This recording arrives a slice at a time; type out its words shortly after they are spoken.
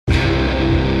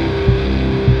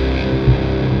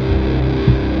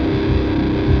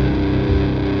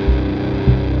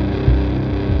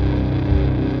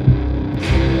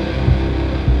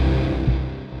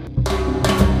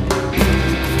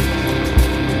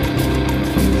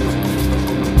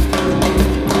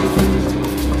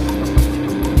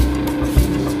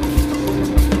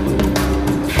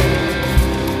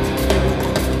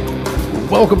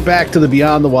Welcome back to the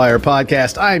Beyond the Wire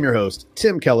podcast. I am your host,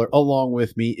 Tim Keller. Along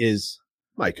with me is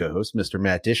my co-host, Mr.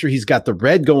 Matt Disher. He's got the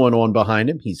red going on behind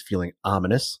him. He's feeling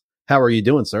ominous. How are you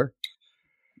doing, sir?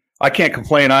 I can't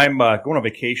complain. I'm going on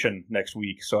vacation next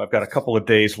week, so I've got a couple of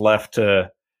days left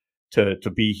to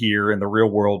be here in the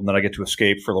real world, and then I get to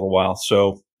escape for a little while.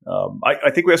 So I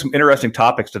think we have some interesting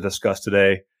topics to discuss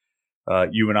today,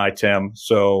 you and I, Tim.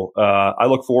 So I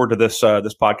look forward to this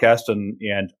podcast,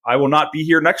 and I will not be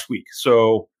here next week.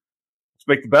 So let's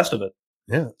make the best of it.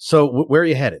 Yeah. So where are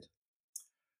you headed?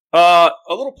 A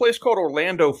little place called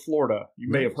Orlando, Florida. You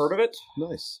may have heard of it.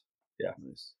 Nice. Yeah.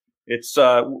 Nice. It's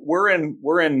we're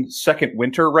in second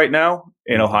winter right now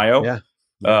in Ohio. Yeah.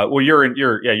 Well, you're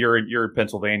in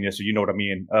Pennsylvania, so you know what I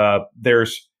mean.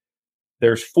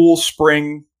 There's full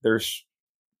spring, there's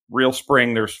real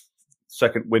spring, there's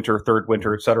second winter, third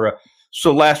winter, etc.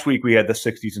 So last week we had the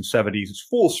 60s and 70s. It's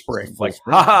full spring. Like,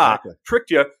 haha, exactly.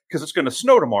 Tricked you because it's going to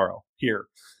snow tomorrow here.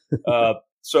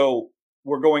 So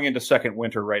we're going into second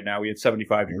winter right now. We had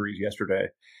 75 degrees yesterday.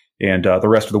 And the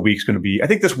rest of the week's going to be, I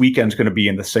think this weekend's going to be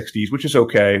in the 60s, which is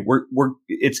okay.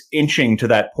 It's inching to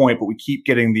that point, but we keep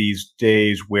getting these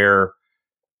days where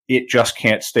it just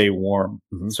can't stay warm.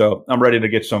 Mm-hmm. So I'm ready to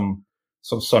get some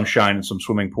sunshine and some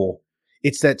swimming pool.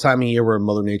 It's that time of year where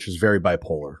Mother Nature's very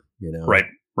bipolar, you know? Right.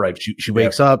 She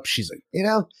wakes up, she's like,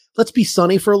 let's be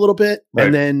sunny for a little bit. Right.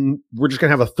 And then we're just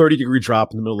going to have a 30-degree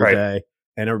drop in the middle of the day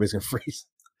and everybody's going to freeze.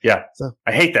 Yeah. So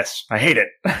I hate this. I hate it.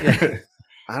 Yeah.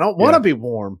 I don't want to be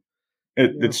warm.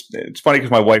 It's funny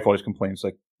because my wife always complains,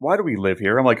 like, why do we live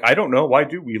here? I'm like, I don't know. Why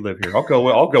do we live here? I'll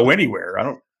go anywhere. I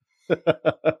don't.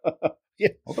 Yeah,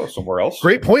 I'll go somewhere else.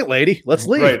 Great point, lady. Let's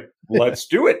leave. Right. Let's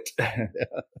do it.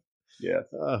 Yeah.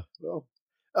 Well,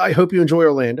 I hope you enjoy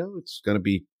Orlando. It's going to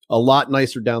be a lot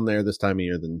nicer down there this time of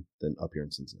year than up here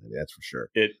in Cincinnati. That's for sure.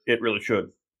 It really should.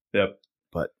 Yep.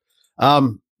 But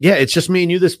yeah, it's just me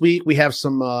and you this week. We have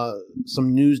some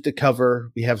news to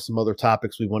cover. We have some other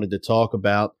topics we wanted to talk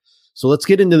about. So let's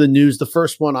get into the news. The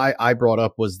first one I brought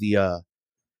up was the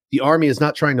Army is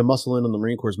not trying to muscle in on the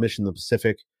Marine Corps' mission in the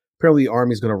Pacific. Apparently, the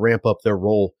Army is going to ramp up their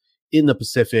role in the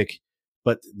Pacific,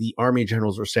 but the Army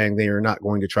generals are saying they are not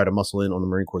going to try to muscle in on the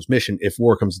Marine Corps' mission if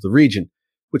war comes to the region,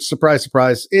 which, surprise,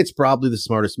 surprise, it's probably the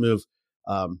smartest move.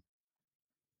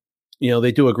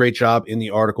 They do a great job in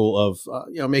the article of,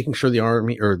 making sure the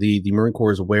Army or the Marine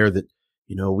Corps is aware that,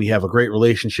 we have a great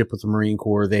relationship with the Marine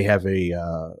Corps. They have a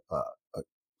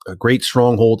great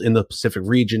stronghold in the Pacific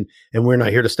region, and we're not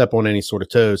here to step on any sort of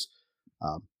toes.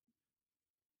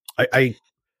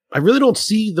 I really don't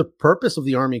see the purpose of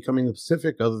the Army coming to the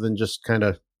Pacific other than just kind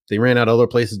of they ran out of other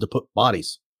places to put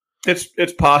bodies.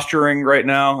 It's posturing right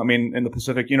now. I mean, in the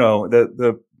Pacific,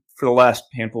 for the last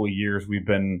handful of years, we've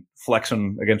been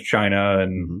flexing against China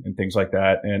and things like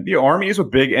that. And the Army is a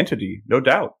big entity, no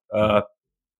doubt.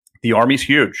 The Army's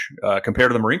huge compared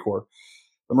to the Marine Corps.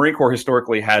 The Marine Corps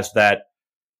historically has that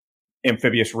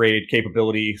amphibious raid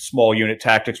capability, small unit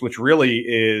tactics, which really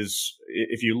is,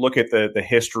 if you look at the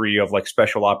history of like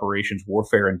special operations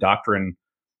warfare and doctrine,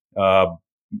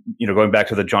 going back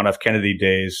to the John F. Kennedy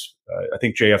days, I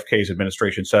think JFK's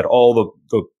administration said all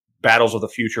the battles of the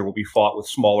future will be fought with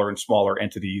smaller and smaller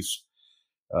entities,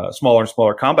 smaller and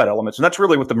smaller combat elements. And that's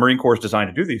really what the Marine Corps is designed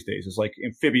to do these days, is like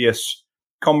amphibious,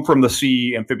 come from the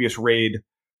sea, amphibious raid.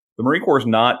 The Marine Corps is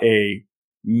not a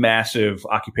massive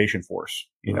occupation force,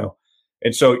 you know?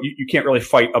 And so you can't really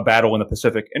fight a battle in the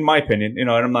Pacific, in my opinion. And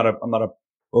I'm not a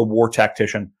war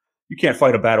tactician. You can't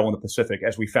fight a battle in the Pacific,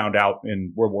 as we found out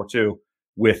in World War II,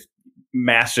 with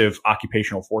massive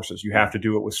occupational forces. You have to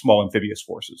do it with small amphibious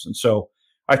forces. And so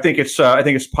I think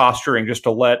it's posturing just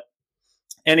to let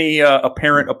any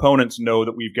apparent opponents know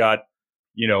that we've got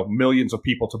millions of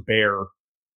people to bear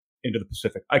into the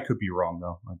Pacific. I could be wrong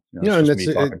though.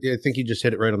 I think you just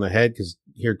hit it right on the head, because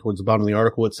here towards the bottom of the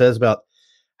article it says about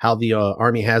how the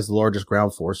Army has the largest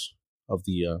ground force of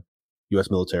the U.S.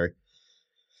 military.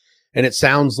 And it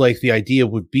sounds like the idea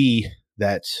would be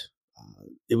that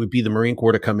it would be the Marine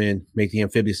Corps to come in, make the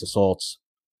amphibious assaults,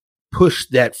 push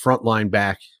that front line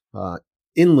back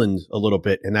inland a little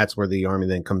bit, and that's where the Army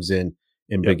then comes in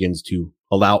and begins to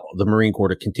allow the Marine Corps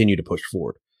to continue to push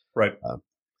forward. Right.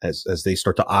 As they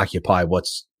start to occupy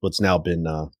what's now been,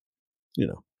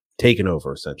 taken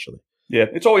over, essentially. Yeah,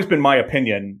 it's always been my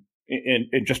opinion,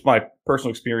 in just my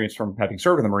personal experience from having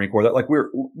served in the Marine Corps, that like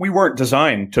we weren't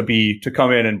designed to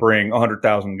come in and bring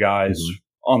 100,000 guys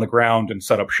on the ground and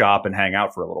set up shop and hang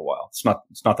out for a little while. It's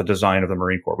not the design of the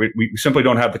Marine Corps. We simply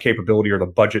don't have the capability or the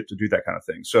budget to do that kind of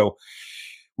thing. So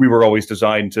we were always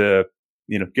designed to,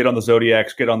 get on the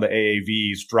Zodiacs, get on the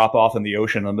AAVs, drop off in the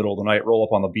ocean in the middle of the night, roll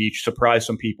up on the beach, surprise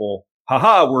some people,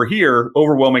 haha, we're here,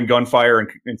 overwhelming gunfire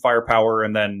and firepower,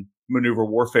 and then maneuver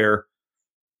warfare,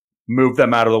 move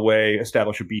them out of the way,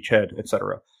 establish a beachhead,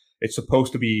 etc. It's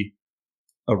supposed to be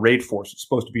a raid force. It's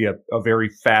supposed to be a very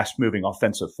fast-moving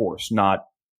offensive force, not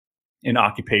an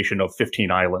occupation of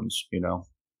 15 islands,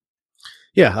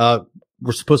 Yeah,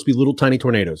 we're supposed to be little tiny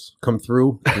tornadoes, come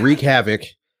through, wreak havoc,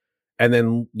 and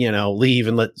then, leave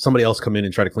and let somebody else come in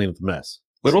and try to clean up the mess.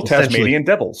 Little Tasmanian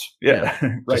devils. Yeah.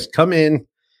 Right. Just come in,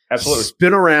 absolutely,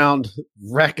 spin around,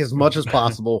 wreck as much as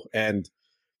possible, and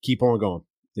keep on going.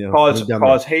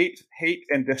 Cause hate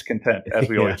and discontent, as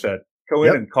we always said. Go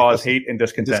in and cause hate and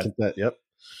discontent. Yep.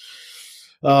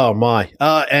 Oh my.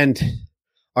 And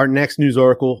our next news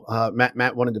article,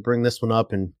 Matt wanted to bring this one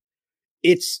up, and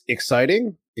it's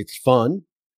exciting. It's fun,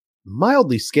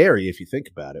 mildly scary if you think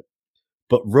about it.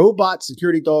 But robot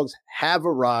security dogs have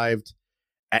arrived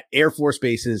at Air Force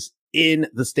bases in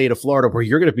the state of Florida, where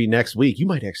you're going to be next week. You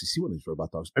might actually see one of these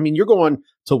robot dogs. I mean, you're going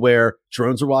to where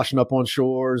drones are washing up on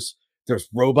shores. There's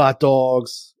robot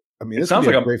dogs. I mean, this sounds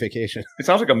like a great vacation. It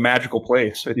sounds like a magical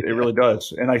place. It really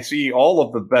does. And I see all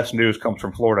of the best news comes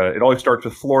from Florida. It always starts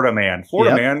with Florida man.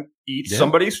 Florida man eats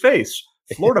somebody's face.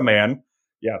 Florida man.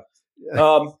 Yeah.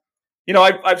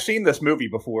 I've seen this movie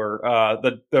before.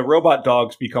 The robot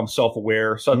dogs become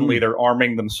self-aware. Suddenly they're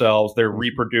arming themselves. They're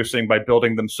reproducing by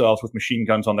building themselves with machine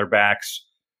guns on their backs.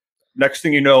 Next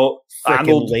thing you know,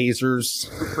 lasers.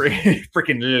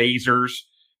 Freaking lasers.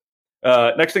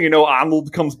 Next thing you know,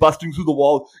 Arnold comes busting through the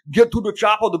wall. Get to the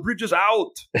chopper. The bridge is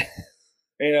out.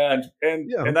 And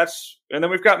then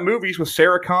we've got movies with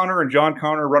Sarah Connor and John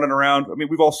Connor running around. I mean,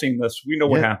 we've all seen this. We know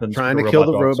what happens. Trying to kill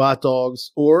the robot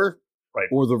dogs, or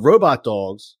the robot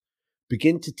dogs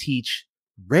begin to teach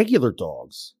regular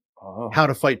dogs how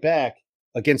to fight back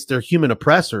against their human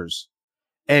oppressors.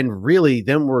 And really,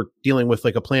 then we're dealing with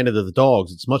like a Planet of the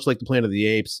Dogs. It's much like the Planet of the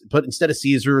Apes, but instead of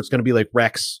Caesar, it's going to be like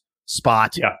Rex,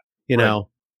 Spot. Yeah,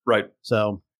 right.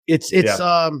 So it's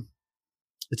a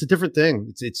different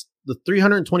thing. It's the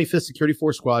 325th Security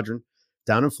Force Squadron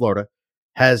down in Florida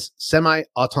has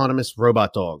semi-autonomous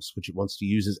robot dogs, which it wants to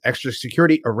use as extra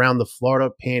security around the Florida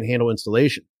Panhandle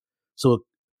installation. So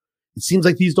it seems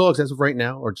like these dogs, as of right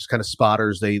now, are just kind of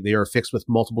spotters. They are fixed with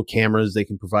multiple cameras. They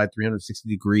can provide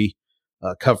 360-degree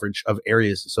coverage of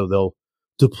areas. So they'll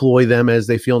deploy them as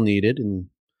they feel needed and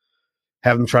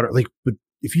have them try to, but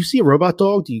if you see a robot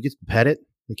dog, do you get to pet it?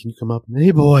 Like, can you come up? Hey,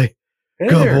 boy. Hey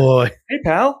Good there. boy. Hey,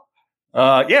 pal.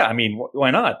 Yeah, I mean, why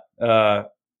not?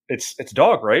 It's a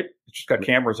dog, right? It's just got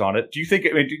cameras on it. Do you think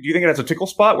it has a tickle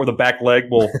spot where the back leg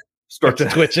will start to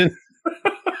twitching?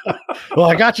 Well,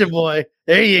 I got you, boy.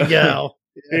 There you go.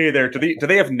 Hey there. Do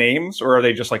they have names, or are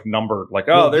they just like numbered? Like,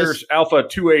 there's Alpha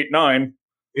 289.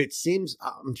 It seems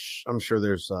I'm sure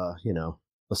there's a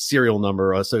serial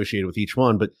number associated with each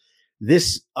one, but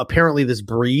this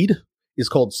breed is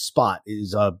called Spot. It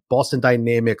is a Boston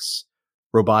Dynamics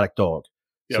robotic dog.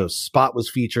 Yep. So Spot was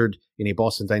featured in a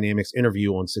Boston Dynamics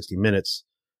interview on 60 Minutes.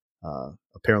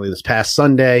 Apparently this past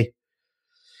Sunday. It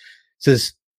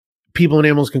says people and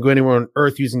animals can go anywhere on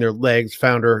Earth using their legs.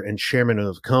 Founder and chairman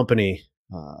of the company.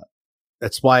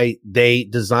 That's why they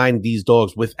designed these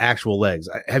dogs with actual legs.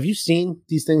 Have you seen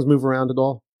these things move around at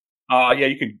all? Yeah,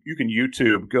 you can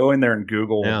YouTube, go in there and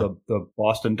Google the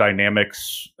Boston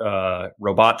Dynamics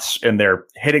robots, and they're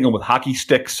hitting them with hockey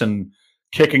sticks and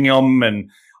kicking them. And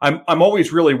I'm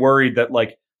always really worried that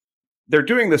like they're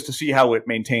doing this to see how it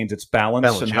maintains its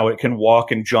balance and how it can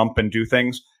walk and jump and do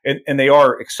things. And they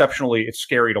are exceptionally. It's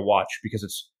scary to watch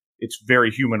because it's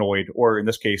very humanoid, or in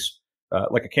this case,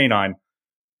 like a canine.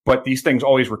 But these things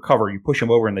always recover. You push them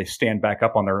over and they stand back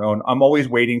up on their own. I'm always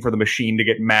waiting for the machine to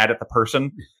get mad at the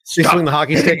person. They swing the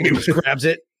hockey stick and just grabs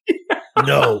it.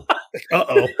 No.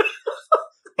 Uh-oh.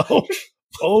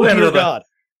 Oh, dear God.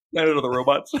 Planet of the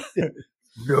Robots.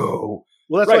 No.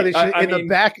 Well, that's why they should,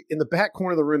 in the back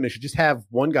corner of the room, they should just have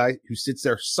one guy who sits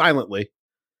there silently.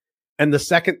 And the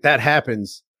second that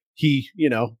happens, he,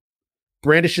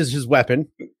 brandishes his weapon,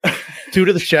 2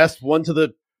 to the chest, 1 to the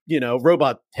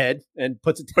robot head, and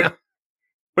puts it down.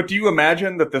 But do you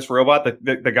imagine that this robot,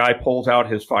 the guy pulls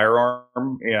out his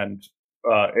firearm and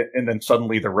then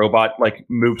suddenly the robot like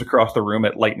moves across the room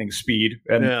at lightning speed,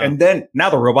 and then now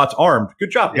the robot's armed.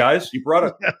 Good job, guys! You brought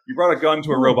a gun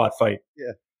to a robot fight.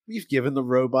 Yeah, we've given the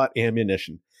robot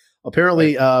ammunition.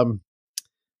 Apparently, the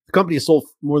company has sold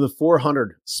more than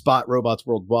 400 Spot robots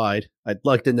worldwide. I'd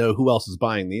like to know who else is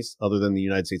buying these other than the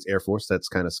United States Air Force. That's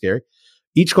kind of scary.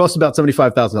 Each costs about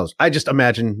 $75,000. I just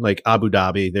imagine like Abu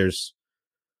Dhabi, there's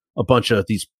a bunch of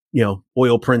these,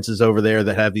 oil princes over there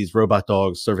that have these robot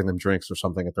dogs serving them drinks or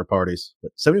something at their parties.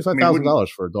 But $75,000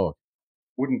 for a dog.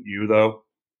 Wouldn't you though?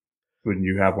 Wouldn't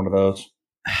you have one of those?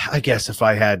 I guess if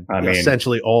I had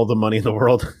essentially all the money in the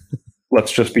world.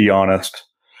 Let's just be honest.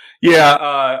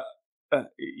 Yeah,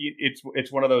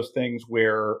 it's one of those things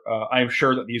where I'm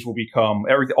sure that these will become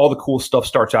all the cool stuff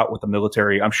starts out with the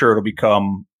military. I'm sure it'll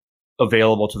become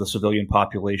available to the civilian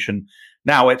population.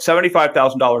 Now, at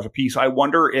 $75,000 a piece, I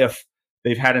wonder if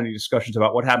they've had any discussions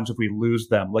about what happens if we lose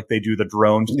them, like they do the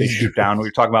drones they shoot down. We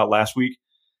were talking about last week.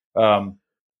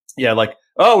 Yeah, like,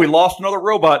 oh, we lost another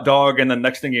robot dog, and then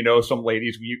next thing you know, some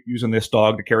lady's using this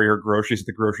dog to carry her groceries at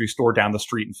the grocery store down the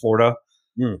street in Florida.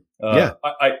 Yeah,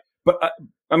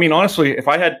 I mean, honestly, if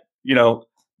I had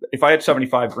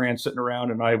 $75,000 sitting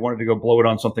around and I wanted to go blow it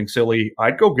on something silly,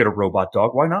 I'd go get a robot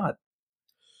dog. Why not?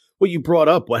 Well, you brought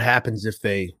up what happens if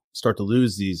they start to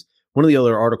lose these. One of the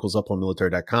other articles up on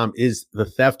military.com is the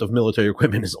theft of military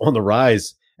equipment is on the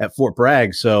rise at Fort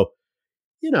Bragg. So,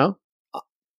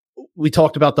 we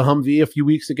talked about the Humvee a few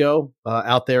weeks ago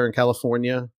out there in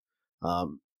California.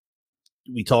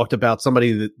 We talked about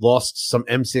somebody that lost some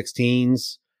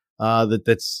M16s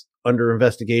that's under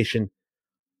investigation.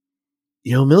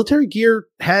 Military gear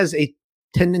has a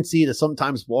tendency to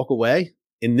sometimes walk away.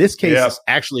 In this case, this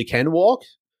actually can walk.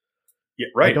 Yeah,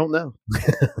 right. I don't know.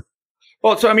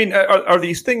 Well, so I mean, are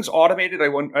these things automated?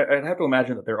 I'd have to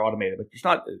imagine that they're automated.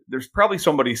 But there's probably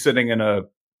somebody sitting in a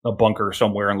bunker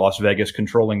somewhere in Las Vegas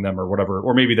controlling them or whatever,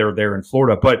 or maybe they're there in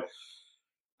Florida. But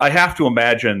I have to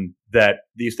imagine that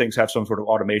these things have some sort of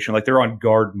automation, like they're on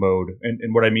guard mode.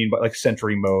 And what I mean by like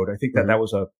sentry mode, I think that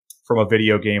was from a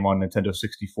video game on Nintendo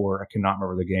 64. I cannot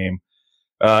remember the game.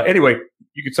 Anyway,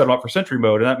 you could set them up for sentry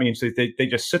mode, and that means that they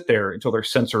just sit there until their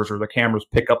sensors or the cameras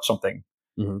pick up something.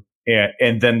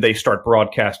 And then they start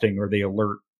broadcasting, or they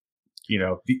alert,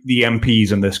 the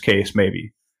MPs in this case,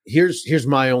 maybe. Here's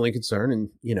my only concern, and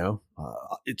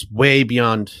it's way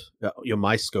beyond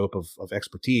my scope of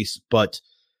expertise, but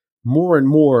more and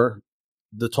more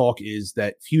the talk is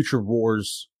that future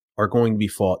wars are going to be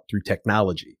fought through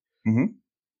technology.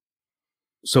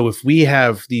 So if we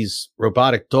have these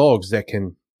robotic dogs that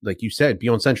can, like you said, be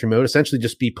on sentry mode, essentially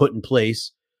just be put in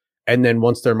place, and then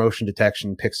once their motion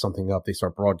detection picks something up, they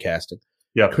start broadcasting.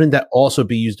 Yeah, couldn't that also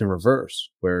be used in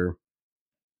reverse, where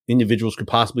individuals could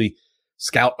possibly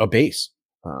scout a base,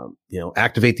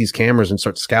 activate these cameras and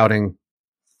start scouting,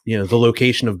 the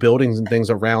location of buildings and things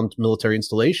around military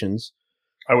installations?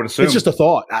 I would assume it's just a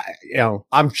thought.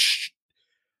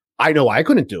 I know I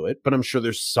couldn't do it, but I'm sure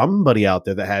there's somebody out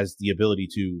there that has the ability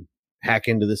to hack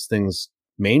into this thing's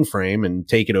mainframe and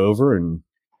take it over. And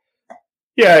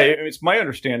yeah, it's my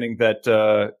understanding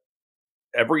that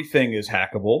everything is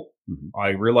hackable. I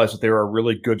realize that there are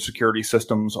really good security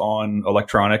systems on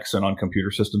electronics and on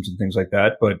computer systems and things like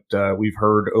that, but we've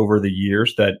heard over the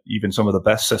years that even some of the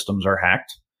best systems are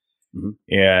hacked.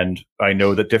 And I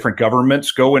know that different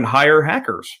governments go and hire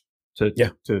hackers to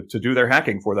do their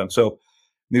hacking for them. So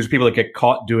these are people that get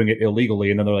caught doing it illegally,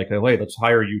 and then they're like, "Hey, let's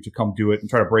hire you to come do it and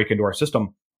try to break into our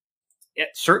system." Yeah,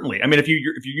 certainly. I mean, if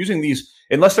you're using these,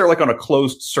 unless they're like on a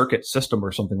closed circuit system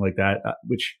or something like that,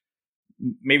 which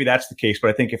maybe that's the case. But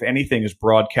I think if anything is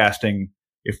broadcasting,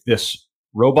 if this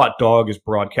robot dog is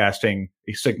broadcasting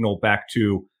a signal back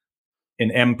to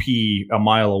an MP a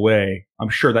mile away, I'm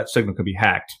sure that signal could be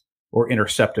hacked or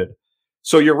intercepted.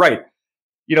 So you're right.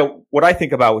 What I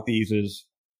think about with these is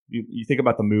you think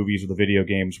about the movies or the video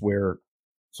games where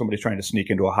somebody's trying to sneak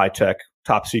into a high-tech,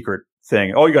 top-secret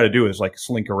thing. All you got to do is like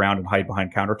slink around and hide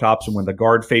behind countertops. And when the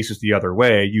guard faces the other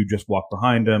way, you just walk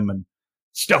behind him and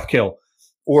stealth kill.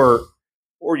 Or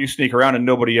you sneak around and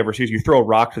nobody ever sees you. You throw a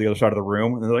rock to the other side of the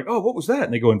room and they're like, "Oh, what was that?"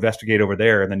 And they go investigate over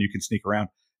there, and then you can sneak around.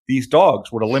 These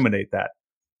dogs would eliminate that,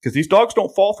 because these dogs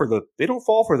don't fall for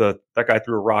that guy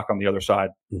threw a rock on the other side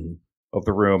of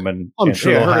the room, and I'm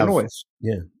sure they'll have noise.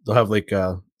 Yeah, they'll have like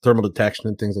thermal detection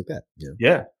and things like that.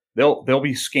 Yeah. They'll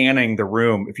be scanning the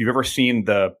room. If you've ever seen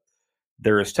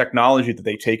there is technology that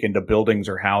they take into buildings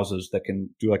or houses that can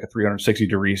do like a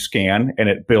 360-degree scan, and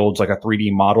it builds like a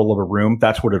 3D model of a room.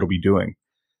 That's what it'll be doing.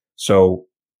 So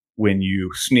when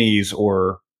you sneeze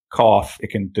or cough,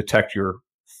 it can detect your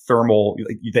thermal,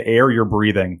 the air you're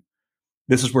breathing.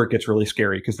 This is where it gets really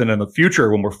scary, because then in the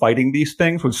future, when we're fighting these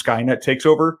things, when Skynet takes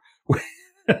over,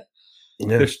 I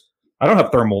don't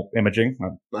have thermal imaging.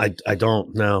 I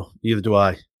don't. No, neither do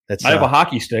I. I have a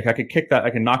hockey stick. I could kick that. I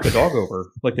can knock the dog over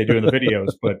like they do in the videos.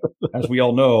 But as we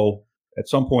all know, at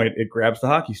some point it grabs the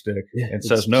hockey stick and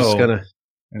says no,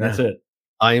 and that's it.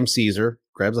 I am Caesar.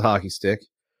 Grabs a hockey stick.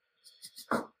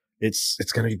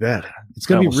 It's going to be bad. It's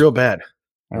going to be real bad.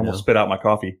 I almost spit out my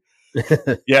coffee.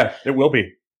 Yeah, it will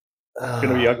be. It's going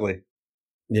to be ugly.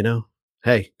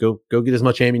 Hey, go get as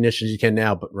much ammunition as you can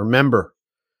now. But remember,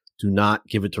 Do not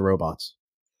give it to robots.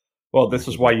 Well, this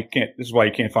is why you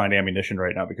can't find ammunition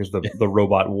right now, because the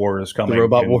robot war is coming. The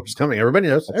robot war is coming. Everybody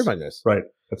knows. Everybody knows. Right.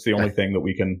 That's the only thing that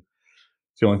we can.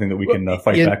 It's the only thing that we can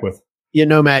fight back with.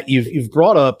 Matt, you've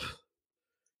brought up,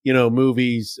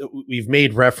 movies. We've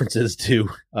made references to,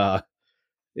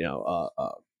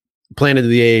 Planet of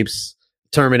the Apes,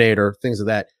 Terminator, things of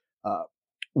that.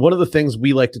 One of the things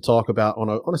we like to talk about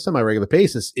on a semi-regular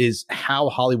basis is how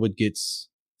Hollywood gets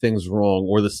things wrong,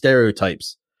 or the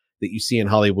stereotypes that you see in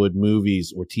Hollywood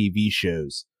movies or TV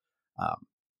shows.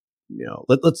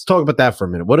 Let's talk about that for a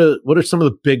minute. What are some of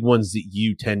the big ones that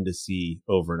you tend to see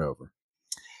over and over?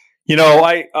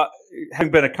 I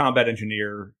having been a combat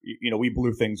engineer, we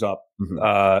blew things up. Mm-hmm.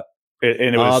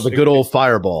 And it was the good old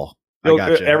fireball. I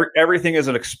gotcha. Everything is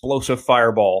an explosive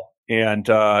fireball. And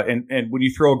when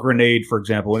you throw a grenade, for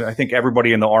example, and I think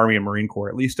everybody in the Army and Marine Corps,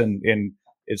 at least in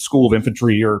School of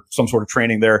Infantry or some sort of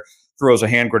training there, throws a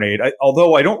hand grenade.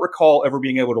 Although I don't recall ever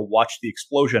being able to watch the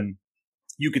explosion,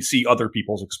 you could see other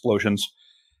people's explosions.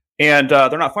 And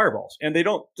they're not fireballs. And they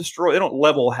don't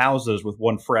level houses with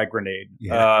one frag grenade.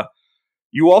 Yeah.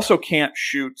 You also can't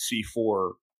shoot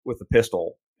C4 with a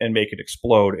pistol and make it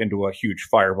explode into a huge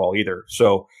fireball either.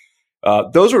 So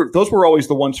those were always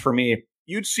the ones for me.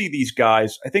 You'd see these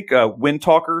guys, I think Wind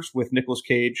Talkers with Nicolas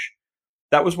Cage.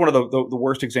 That was one of the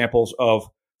worst examples of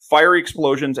fiery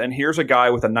explosions. And here's a guy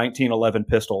with a 1911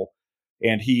 pistol,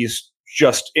 and he's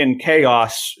just in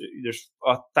chaos. There's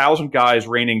 1,000 guys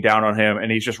raining down on him,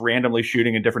 and he's just randomly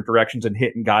shooting in different directions and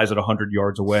hitting guys at 100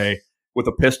 yards away with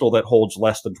a pistol that holds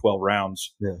less than 12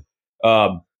 rounds. Yeah.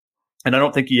 And I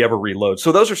don't think he ever reloads.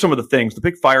 So those are some of the things, the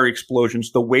big fiery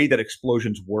explosions, the way that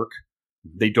explosions work.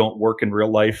 They don't work in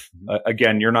real life.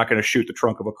 Again, you're not going to shoot the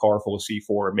trunk of a car full of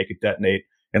C4 and make it detonate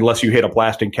unless you hit a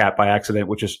blasting cap by accident,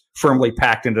 which is firmly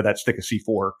packed into that stick of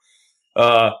C4.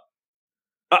 I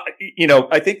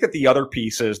think that the other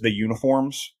piece is the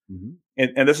uniforms. Mm-hmm.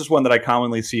 And this is one that I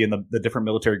commonly see in the different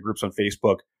military groups on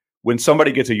Facebook. When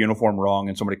somebody gets a uniform wrong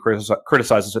and somebody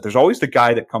criticizes it, there's always the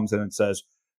guy that comes in and says,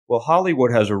 well,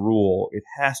 Hollywood has a rule. It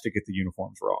has to get the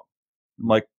uniforms wrong. I'm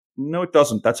like, no, it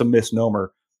doesn't. That's a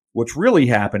misnomer. What's really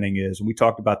happening is, and we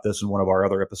talked about this in one of our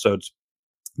other episodes,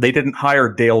 they didn't hire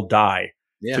Dale Dye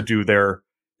to do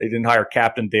they didn't hire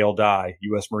Captain Dale Dye,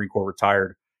 U.S. Marine Corps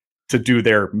retired, to do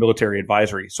their military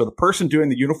advisory. So the person doing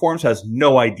the uniforms has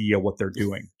no idea what they're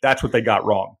doing. That's what they got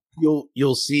wrong.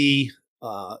 You'll see,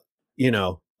 a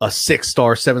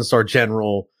 6-star, 7-star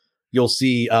general. You'll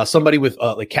see somebody with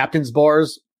like captain's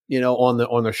bars,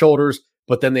 on their shoulders,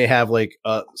 but then they have like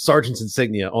sergeant's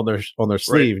insignia on their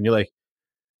sleeve, right. And you're like,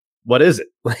 what is it?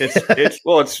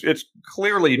 It's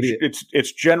clearly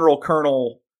it's General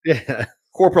Colonel,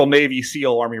 Corporal Navy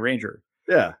SEAL Army Ranger.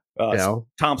 Yeah,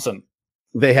 Thompson.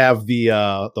 They have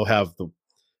they'll have the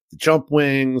jump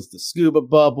wings, the scuba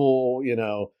bubble,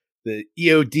 the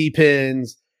EOD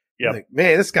pins. Yeah, like,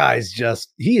 man, this guy's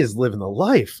he is living the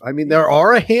life. I mean, there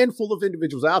are a handful of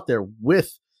individuals out there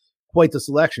with quite the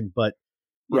selection, but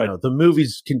the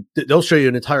movies they'll show you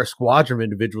an entire squadron of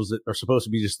individuals that are supposed to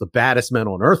be just the baddest men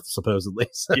on earth, supposedly.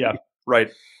 So, yeah,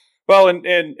 right. Well, and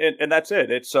that's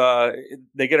it. It's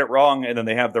they get it wrong, and then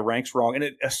they have the ranks wrong. And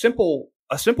a simple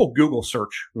Google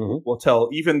search will tell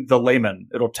even the layman.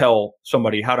 It'll tell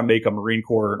somebody how to make a Marine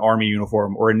Corps, an Army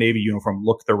uniform, or a Navy uniform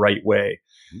look the right way.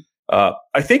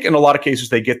 I think in a lot of cases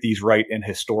they get these right in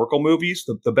historical movies.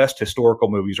 The best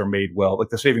historical movies are made well, like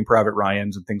the Saving Private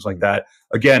Ryans and things like that.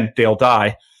 Again, Dale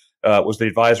Dye was the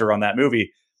advisor on that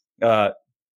movie. But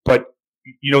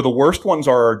the worst ones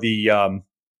are the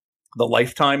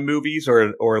Lifetime movies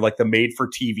or like the made for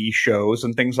TV shows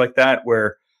and things like that,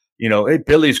 where hey,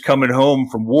 Billy's coming home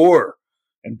from war,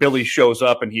 and Billy shows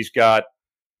up and he's got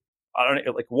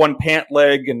like one pant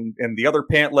leg and the other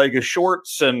pant leg is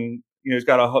shorts, and he's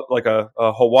got a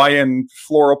Hawaiian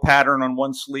floral pattern on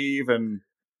one sleeve, and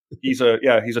he's a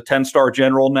 10-star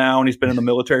general now, and he's been in the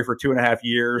military for 2.5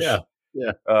 years.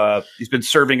 Yeah. He's been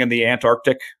serving in the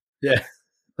Antarctic. Yeah.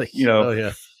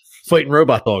 Fighting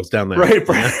robot dogs down there. Right.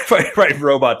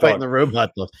 Robot dogs. Fighting the robot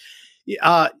dogs.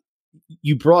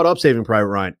 You brought up Saving Private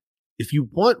Ryan. If you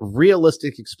want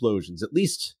realistic explosions, at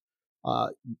least,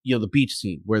 the beach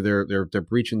scene where they're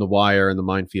breaching the wire and the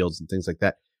minefields and things like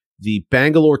that. The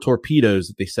Bangalore torpedoes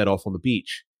that they set off on the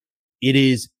beach, it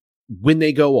is, when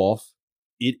they go off,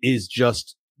 it is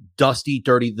just dusty,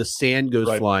 dirty. The sand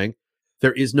goes flying.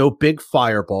 There is no big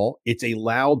fireball. It's a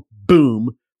loud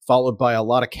boom followed by a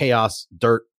lot of chaos,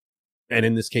 dirt, and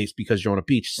in this case, because you're on a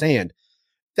beach, sand.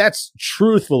 That's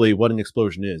truthfully what an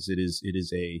explosion is. It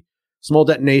is a small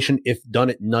detonation. If done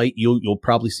at night, you'll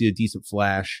probably see a decent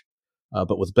flash.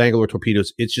 But with Bangalore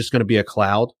torpedoes, it's just going to be a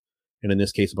cloud. and in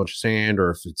this case, a bunch of sand,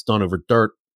 or if it's done over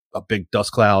dirt, a big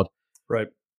dust cloud. Right.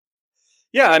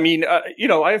 Yeah, I mean,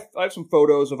 I have some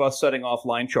photos of us setting off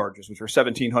line charges, which are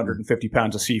 1,750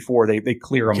 pounds of C4. They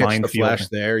clear a minefield. The flash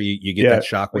there, you get that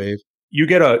shockwave. You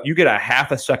get a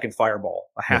half a second fireball,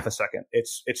 a second.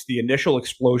 It's the initial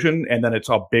explosion, and then it's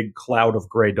a big cloud of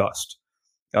gray dust.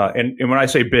 And when I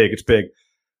say big, it's big.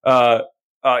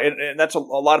 And that's a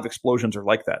lot of explosions are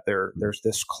like that. There's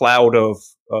this cloud of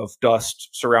dust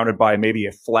surrounded by maybe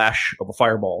a flash of a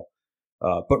fireball.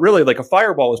 But really, like, a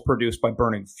fireball is produced by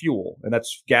burning fuel, and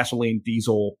that's gasoline,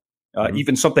 diesel,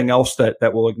 even something else that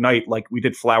will ignite. Like, we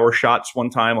did flower shots one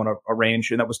time on a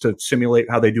range, and that was to simulate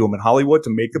how they do them in Hollywood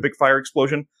to make the big fire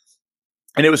explosion.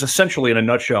 And it was essentially, in a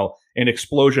nutshell, an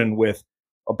explosion with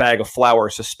a bag of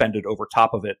flour suspended over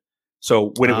top of it.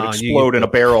 So when it would explode in a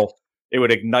barrel, it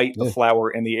would ignite the flour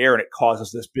in the air, and it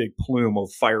causes this big plume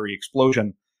of fiery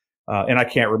explosion. And I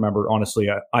can't remember, honestly,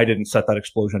 I didn't set that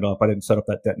explosion up. I didn't set up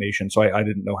that detonation, so I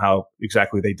didn't know how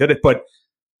exactly they did it. But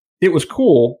it was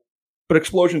cool, but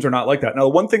explosions are not like that. Now, the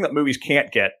one thing that movies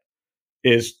can't get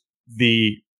is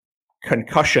the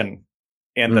concussion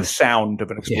and the sound of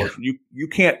an explosion. Yeah. You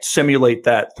can't simulate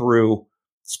that through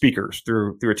speakers,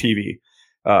 through a TV.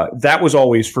 That was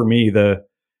always, for me, the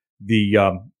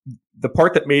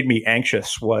part that made me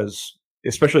anxious was,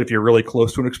 especially if you're really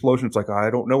close to an explosion, it's like, I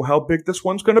don't know how big this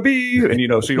one's going to be.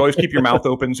 And, so you always keep your mouth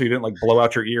open so you didn't, like, blow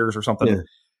out your ears or something.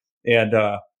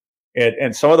 Yeah.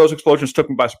 And some of those explosions took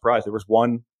me by surprise. There was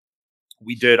one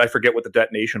we did, I forget what the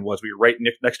detonation was. We were right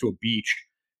next to a beach,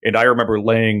 and I remember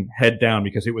laying head down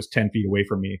because it was 10 feet away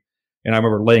from me. And I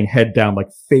remember laying head down, like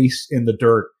face in the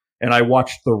dirt. And I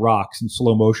watched the rocks in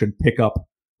slow motion pick up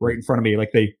right in front of me.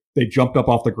 Like they jumped up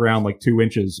off the ground like 2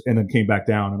 inches and then came back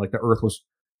down, and like the earth was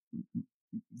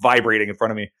vibrating in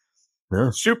front of me. Yeah.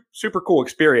 Super cool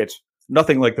experience.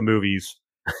 Nothing like the movies,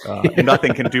 and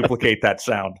nothing can duplicate that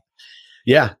sound.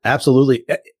 Yeah, absolutely.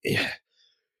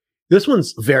 This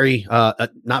one's very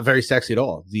not very sexy at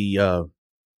all. The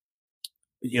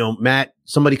Matt,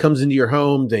 somebody comes into your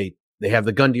home, they have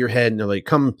the gun to your head, and they're like,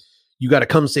 you got to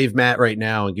come save Matt right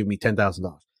now and give me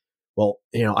 $10,000. Well,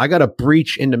 I got to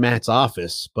breach into Matt's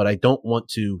office, but I don't want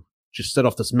to just set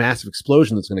off this massive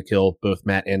explosion that's going to kill both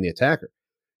Matt and the attacker.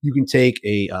 You can take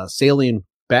a saline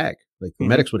bag, like the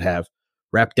medics would have,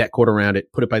 wrap deck cord around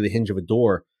it, put it by the hinge of a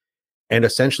door, and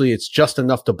essentially it's just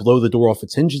enough to blow the door off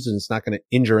its hinges, and it's not going to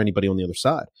injure anybody on the other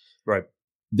side. Right.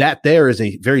 That there is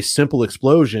a very simple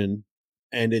explosion,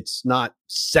 and it's not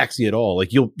sexy at all.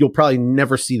 Like, you'll probably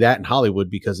never see that in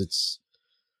Hollywood because it's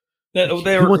who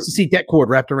wants to see deck cord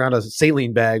wrapped around a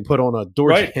saline bag put on a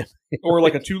door jam? Or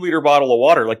like a 2-liter bottle of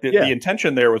water. Like the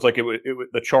intention there was like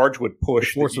the charge would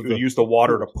push. You would use the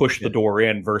water to push the door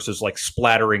in versus like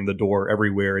splattering the door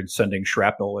everywhere and sending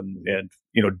shrapnel and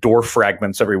door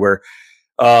fragments everywhere.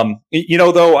 Though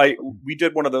we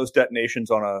did one of those detonations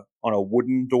on a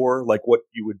wooden door, like what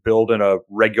you would build in a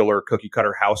regular cookie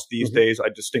cutter house these days. I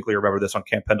distinctly remember this on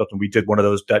Camp Pendleton. We did one of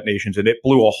those detonations, and it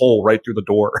blew a hole right through the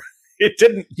door. It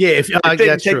didn't. Yeah, if it didn't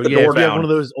that's take true. the door if you down. have one of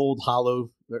those old hollow,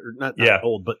 or not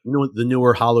old, but the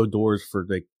newer hollow doors for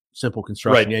like simple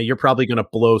construction. Right. Yeah, you're probably going to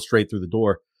blow straight through the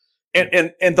door.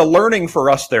 And the learning for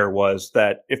us there was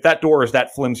that if that door is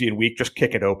that flimsy and weak, just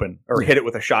kick it open or hit it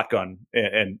with a shotgun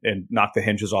and knock the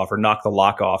hinges off or knock the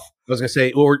lock off. I was going to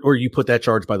say, or you put that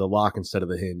charge by the lock instead of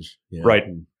the hinge. Yeah. Right.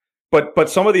 But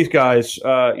some of these guys,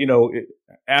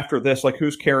 after this, like,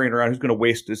 who's carrying around? Who's going to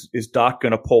waste? Is Doc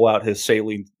going to pull out his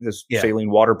saline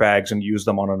water bags and use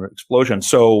them on an explosion?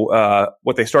 So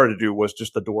what they started to do was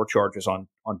just the door charges on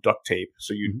duct tape.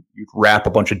 So you'd wrap a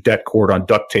bunch of deck cord on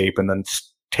duct tape and then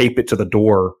tape it to the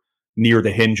door near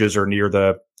the hinges or near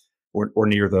the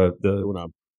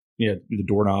doorknob. Yeah, the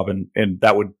doorknob, and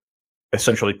that would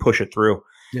essentially push it through.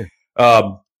 Yeah.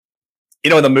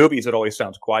 In the movies, it always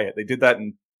sounds quiet. They did that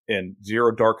in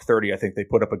Zero Dark 30, I think they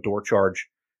put up a door charge,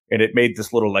 and it made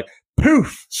this little like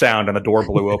poof sound, and the door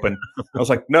blew open. I was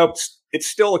like, nope, it's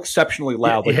still exceptionally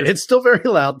loud. Yeah, it's still very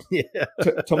loud. Yeah.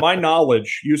 To my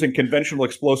knowledge, using conventional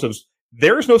explosives,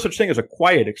 there is no such thing as a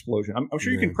quiet explosion. I'm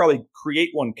sure you can probably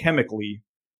create one chemically,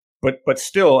 but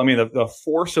still, I mean, the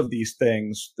force of these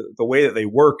things, the way that they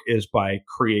work is by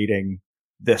creating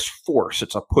this force.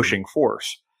 It's a pushing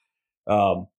force.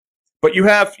 But you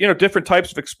have, different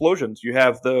types of explosions. You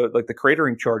have the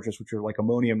cratering charges, which are like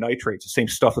ammonium nitrates, the same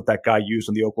stuff that guy used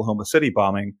in the Oklahoma City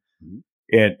bombing.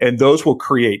 Mm-hmm. And those will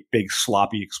create big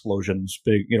sloppy explosions.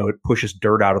 Big, it pushes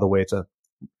dirt out of the way.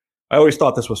 I always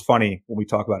thought this was funny when we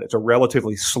talk about it. It's a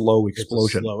relatively slow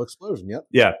explosion. It's a slow explosion. Yep.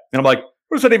 Yeah. And I'm like,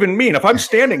 what does that even mean? If I'm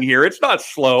standing here, it's not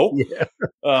slow. Yeah.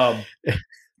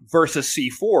 versus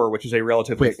C4, which is a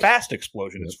relatively fast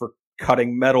explosion. It's for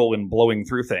cutting metal and blowing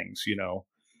through things, you know.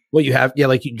 Well, you have,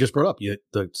 like you just brought up, the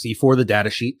C4, the data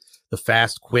sheet, the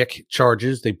fast, quick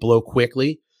charges. They blow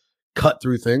quickly, cut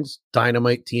through things.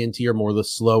 Dynamite, TNT are more the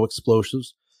slow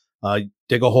explosives.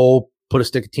 Dig a hole, put a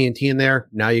stick of TNT in there.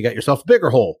 Now you got yourself a bigger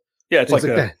hole. Yeah, it's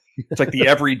it's like the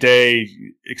everyday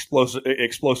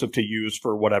explosive to use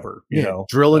for whatever, you know.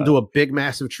 Drill into a big,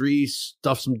 massive tree,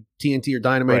 stuff some TNT or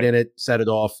dynamite in it, set it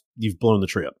off. You've blown the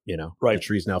tree up, you know. Right. The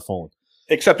tree's now fallen.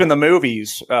 Except in the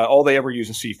movies, all they ever use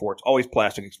is C4. It's always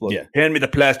plastic explosive. Yeah. Hand me the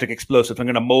plastic explosive. I'm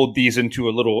going to mold these into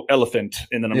a little elephant,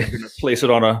 and then I'm going to place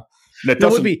it on a.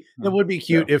 That would be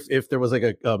cute if there was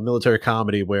like a military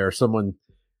comedy where someone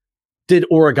did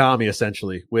origami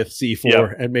essentially with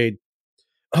C4 and made.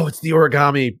 Oh, it's the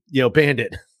origami,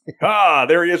 bandit.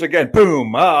 There he is again.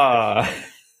 Boom. Oh,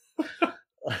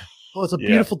 it's a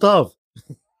beautiful dove.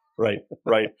 Right.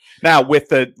 Now with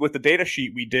the data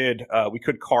sheet we did, we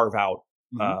could carve out.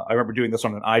 I remember doing this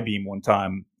on an I-beam one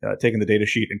time, taking the data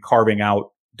sheet and carving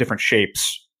out different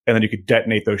shapes, and then you could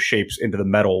detonate those shapes into the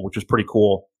metal, which was pretty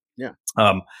cool. Yeah.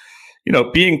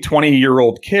 Being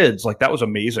 20-year-old kids, like that was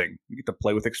amazing. You get to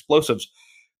play with explosives,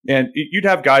 and you'd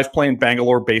have guys playing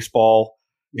Bangalore baseball.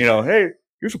 Hey,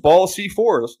 here's a ball of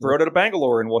C4. Let's throw it at a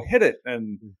Bangalore and we'll hit it.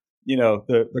 And,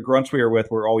 the grunts we were with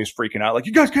were always freaking out. Like,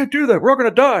 you guys can't do that. We're all going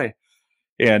to die.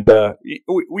 And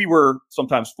we were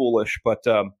sometimes foolish, but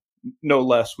no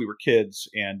less we were kids.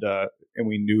 And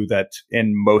we knew that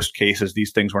in most cases,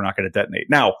 these things were not going to detonate.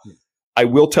 Now, I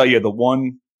will tell you the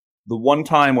one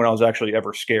time when I was actually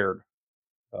ever scared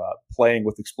playing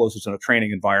with explosives in a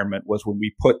training environment was when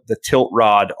we put the tilt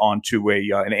rod onto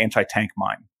an anti-tank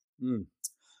mine.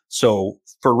 So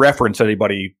for reference,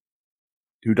 anybody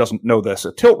who doesn't know this,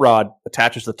 a tilt rod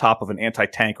attaches the top of an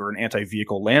anti-tank or an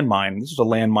anti-vehicle landmine. This is a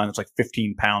landmine that's like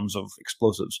 15 pounds of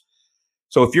explosives.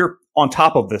 So if you're on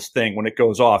top of this thing, when it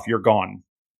goes off, you're gone.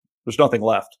 There's nothing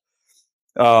left.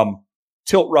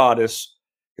 Tilt rod is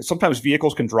sometimes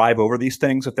vehicles can drive over these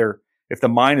things. If the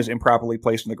mine is improperly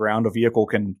placed in the ground, a vehicle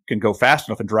can go fast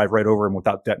enough and drive right over them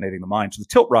without detonating the mine. So the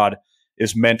tilt rod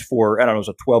is meant for, I don't know, it was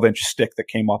a 12-inch stick that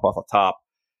came off the top.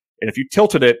 And if you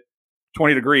tilted it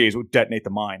 20 degrees, it would detonate the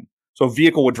mine. So a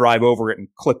vehicle would drive over it and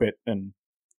clip it and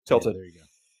tilt it. There you go.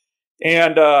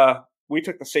 And we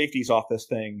took the safeties off this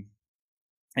thing,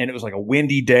 and it was like a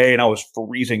windy day, and I was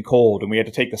freezing cold, and we had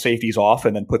to take the safeties off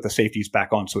and then put the safeties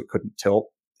back on so it couldn't tilt.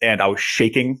 And I was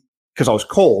shaking because I was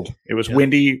cold. It was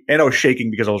windy, and I was shaking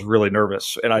because I was really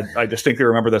nervous. And I distinctly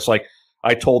remember this. Like,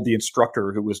 I told the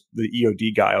instructor, who was the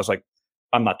EOD guy, I was like,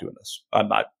 I'm not doing this. I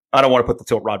don't want to put the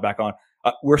tilt rod back on.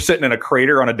 We're sitting in a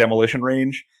crater on a demolition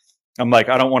range. I'm like,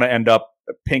 I don't want to end up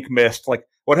pink mist. Like,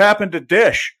 what happened to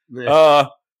Dish?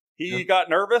 He got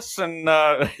nervous, and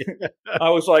I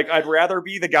was like, I'd rather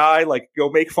be the guy, like, go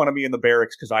make fun of me in the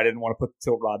barracks because I didn't want to put the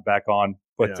tilt rod back on.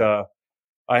 But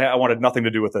I wanted nothing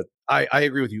to do with it. I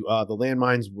agree with you. The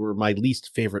landmines were my least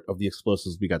favorite of the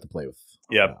explosives we got to play with.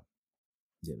 Yeah.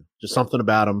 Just something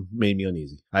about them made me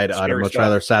uneasy. I'd much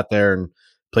rather sat there and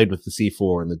played with the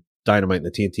C4 and the dynamite and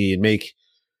the TNT and make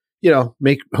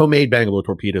homemade Bangalore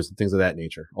torpedoes and things of that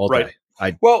nature all day.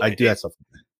 I do that stuff.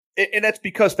 And that's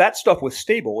because that stuff was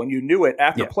stable, and you knew it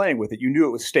after playing with it. You knew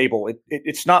it was stable.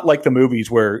 It's not like the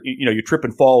movies where you trip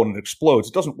and fall and it explodes.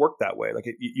 It doesn't work that way. Like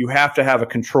you have to have a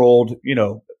controlled,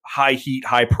 high heat,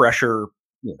 high pressure,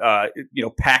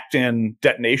 packed in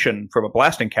detonation from a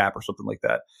blasting cap or something like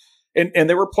that. And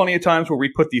there were plenty of times where we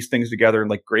put these things together in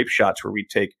like grape shots where we'd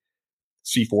take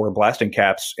C4 and blasting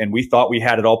caps, and we thought we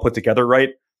had it all put together right.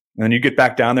 And then you get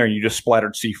back down there and you just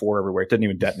splattered C4 everywhere. It didn't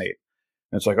even detonate.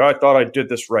 And it's like, I thought I did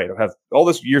this right. I have all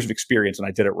this years of experience and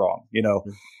I did it wrong,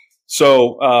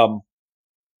 So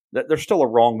there's still a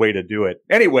wrong way to do it.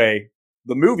 Anyway,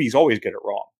 the movies always get it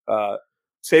wrong.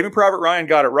 Saving Private Ryan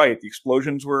got it right. The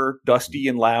explosions were dusty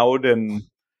and loud and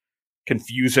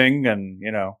confusing and,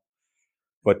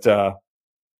 but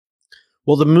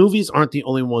well, the movies aren't the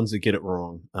only ones that get it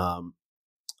wrong.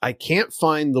 I can't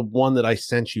find the one that I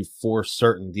sent you for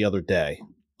certain the other day,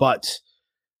 but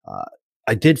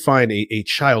I did find a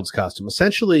child's costume.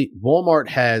 Essentially, Walmart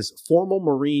has formal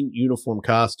Marine uniform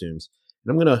costumes.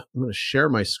 And I'm gonna share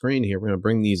my screen here. We're gonna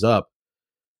bring these up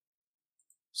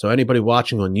so anybody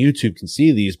watching on YouTube can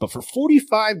see these. But for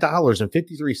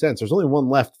 $45.53, there's only one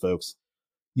left, folks.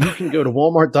 You can go to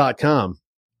Walmart.com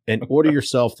and order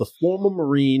yourself the formal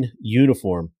Marine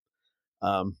uniform.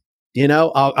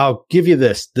 I'll give you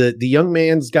this. The young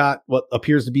man's got what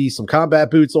appears to be some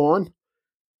combat boots on.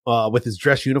 With his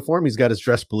dress uniform, he's got his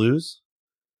dress blues.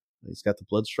 He's got the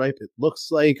blood stripe. It looks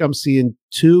like I'm seeing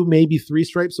 2, maybe 3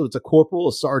 stripes. So it's a corporal,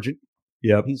 a sergeant,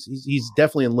 Yeah, he's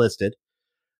definitely enlisted.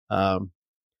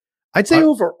 I'd say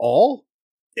overall,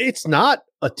 it's not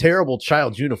a terrible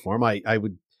child's uniform. I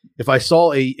would, if I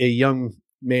saw a young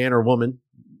man or woman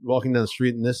walking down the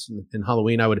street in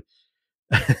Halloween, I would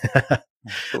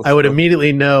I would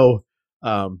immediately know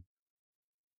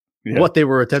what they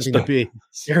were attempting to be.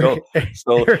 So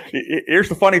here's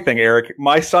the funny thing, Eric.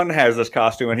 My son has this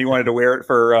costume, and he wanted to wear it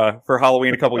for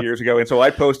Halloween a couple of years ago, and so I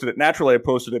posted it. Naturally, I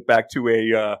posted it back to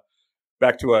a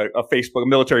Facebook, a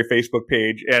military Facebook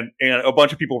page, and a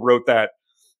bunch of people wrote that,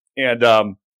 and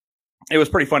it was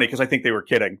pretty funny because I think they were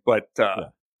kidding, but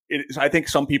I think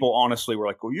some people honestly were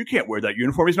like, "Well, you can't wear that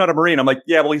uniform. He's not a Marine." I'm like,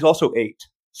 "Yeah, well, he's also 8."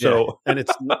 So, and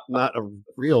it's not a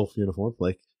real uniform.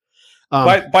 Like,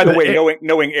 by the way,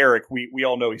 knowing Eric, we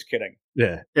all know he's kidding.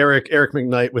 Yeah, Eric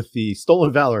McKnight with the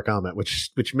stolen valor comment,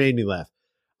 which made me laugh.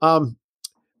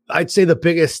 I'd say the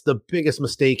biggest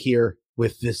mistake here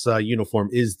with this uniform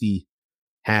is the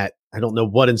hat. I don't know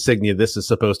what insignia this is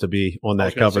supposed to be on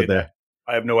that cover there.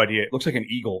 I have no idea. It looks like an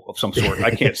eagle of some sort.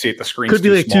 I can't see it. The screen could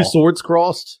be like small. 2 swords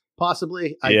crossed,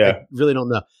 possibly. I really don't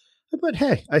know. But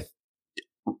hey,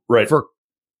 for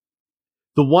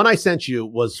the one I sent you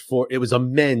it was a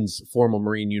men's formal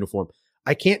Marine uniform.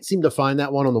 I can't seem to find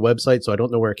that one on the website, so I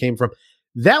don't know where it came from.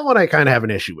 That one I kind of have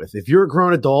an issue with. If you're a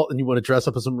grown adult and you want to dress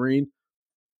up as a Marine,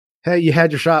 hey, you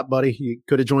had your shot, buddy. You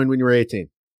could have joined when you were 18.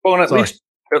 Well, and at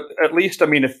least, I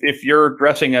mean, if you're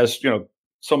dressing as,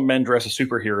 some men dress as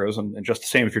superheroes, and just the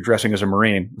same if you're dressing as a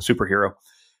Marine, a superhero,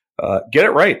 get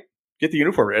it right. Get the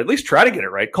uniform right. At least try to get it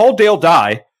right. Call Dale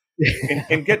Dye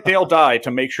and get Dale Dye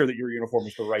to make sure that your uniform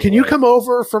is the right. Can you come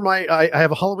over for my? I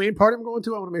have a Halloween party I'm going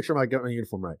to. I want to make sure I get my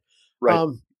uniform right. Right.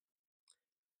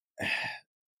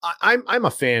 I'm a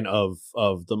fan of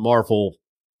the Marvel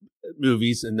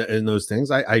movies and those things.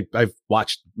 I've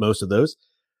watched most of those,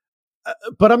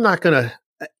 but I'm not gonna.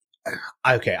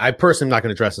 Okay, I personally am not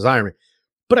going to dress as Iron Man,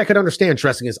 but I could understand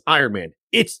dressing as Iron Man.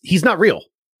 He's not real.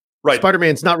 Right.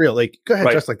 Spider-Man's not real. Like, go ahead,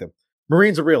 dress like them.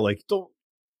 Marines are real. Like, don't.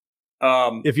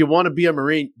 If you want to be a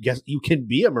Marine, yes, you can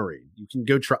be a Marine. You can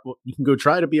go try. You can go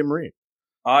try to be a Marine.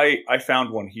 I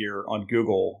found one here on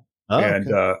Google, and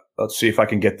let's see if I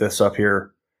can get this up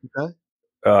here. Okay.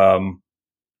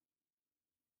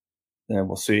 And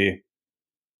we'll see.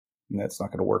 That's not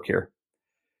going to work here.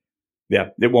 Yeah,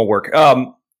 it won't work.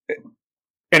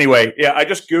 Anyway, I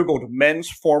just Googled men's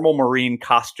formal Marine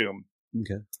costume.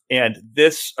 Okay. And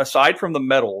this, aside from the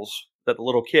medals that the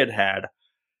little kid had,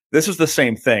 this is the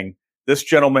same thing. This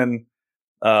gentleman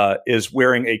is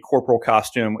wearing a corporal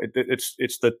costume.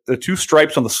 It's the 2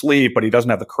 stripes on the sleeve, but he doesn't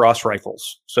have the cross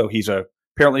rifles. So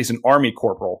apparently he's an Army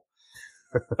corporal.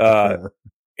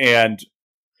 And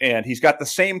he's got the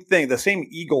same thing, the same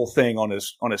eagle thing on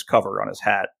his cover, on his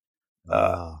hat.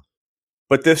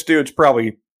 But this dude's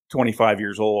probably 25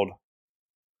 years old,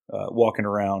 walking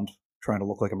around trying to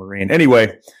look like a Marine.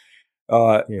 Anyway,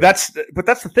 that's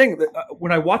the thing.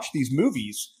 When I watch these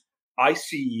movies, I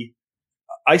see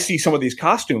some of these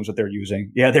costumes that they're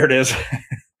using. Yeah, there it is.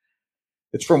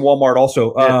 It's from Walmart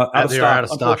also. Out of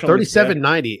stock.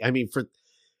 $37.90. I mean,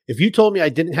 if you told me I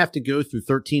didn't have to go through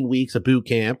 13 weeks of boot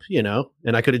camp,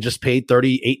 and I could have just paid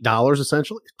 $38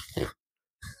 essentially.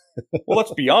 Well,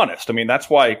 let's be honest. I mean, that's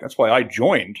why I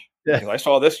joined. Because I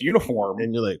saw this uniform,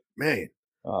 and you're like, man.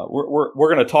 We're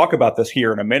going to talk about this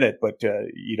here in a minute, but the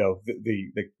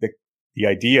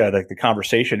idea, that the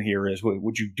conversation here is,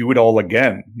 would you do it all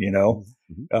again?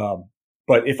 Mm-hmm.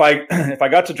 But if I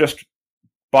got to just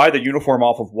buy the uniform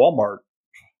off of Walmart,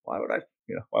 why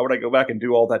would I go back and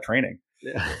do all that training?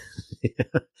 Yeah.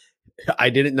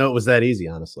 I didn't know it was that easy,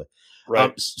 honestly.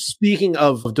 Right. Speaking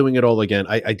of doing it all again,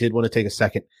 I did want to take a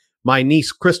second. My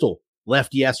niece Crystal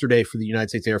left yesterday for the United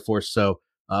States Air Force, so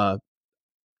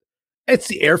it's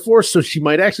the Air Force, so she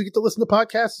might actually get to listen to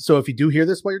podcasts. So if you do hear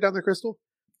this while you're down there, Crystal,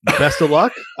 best of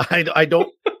luck. I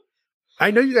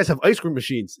know you guys have ice cream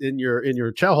machines in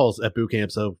your chow halls at boot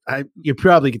camp, so you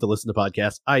probably get to listen to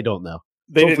podcasts. I don't know.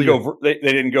 They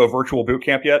didn't go virtual boot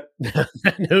camp yet.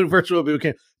 No virtual boot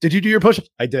camp. Did you do your push-ups?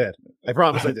 I did. I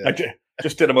promise I did. I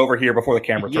just did them over here before the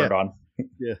camera turned on.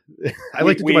 Yeah, I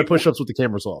like to do my push-ups with the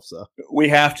cameras off. So we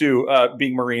have to,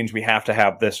 being Marines, we have to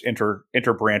have this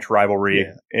inter-branch rivalry,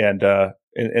 and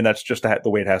that's just the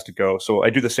way it has to go. So I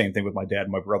do the same thing with my dad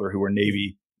and my brother, who are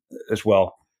Navy as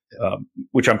well,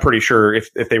 which I'm pretty sure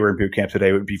if they were in boot camp today,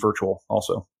 it would be virtual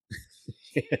also.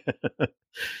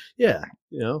 Yeah,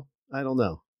 I don't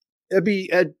know.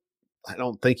 I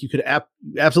don't think you could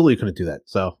absolutely couldn't do that.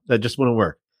 So that just wouldn't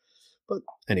work. But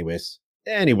anyways.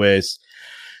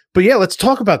 But yeah, let's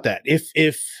talk about that. If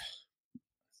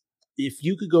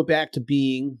you could go back to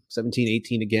being 17,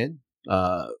 18 again,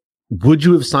 would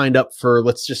you have signed up for,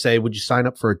 let's just say, would you sign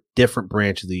up for a different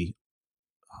branch of the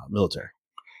military?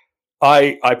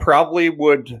 I probably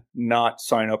would not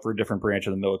sign up for a different branch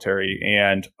of the military.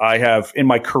 And I have, in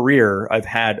my career, I've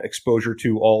had exposure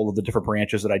to all of the different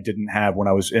branches that I didn't have when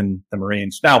I was in the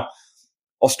Marines. Now,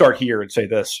 I'll start here and say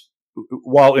this.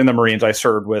 While in the Marines, I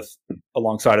served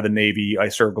alongside of the Navy. I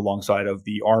served alongside of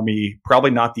the Army,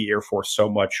 probably not the Air Force so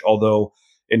much, although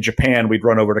in Japan, we'd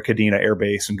run over to Kadena Air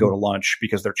Base and go to lunch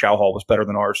because their chow hall was better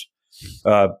than ours.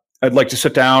 I'd like to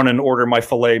sit down and order my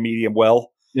filet medium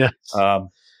well. Yeah.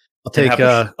 I'll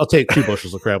take 2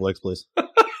 bushels of crab legs, please.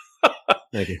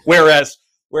 Thank you. Whereas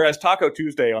Taco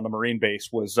Tuesday on the Marine base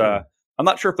was, I'm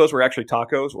not sure if those were actually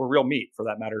tacos or real meat for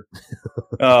that matter.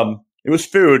 It was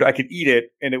food. I could eat it,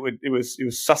 and it was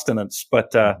sustenance.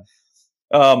 But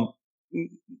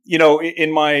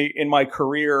in my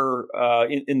career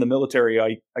in the military,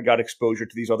 I got exposure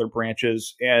to these other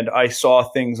branches, and I saw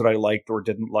things that I liked or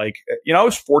didn't like. I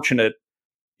was fortunate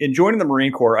in joining the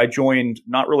Marine Corps. I joined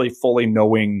not really fully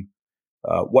knowing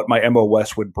what my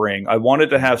MOS would bring. I wanted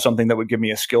to have something that would give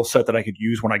me a skill set that I could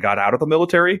use when I got out of the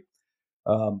military.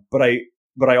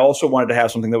 But I also wanted to have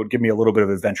something that would give me a little bit of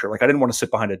adventure. Like I didn't want to sit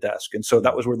behind a desk. And so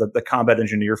that was where the combat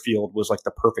engineer field was like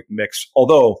the perfect mix.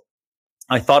 Although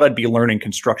I thought I'd be learning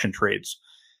construction trades.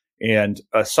 And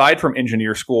aside from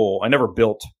engineer school, I never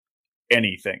built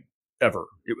anything ever.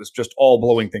 It was just all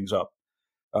blowing things up.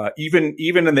 Even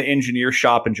in the engineer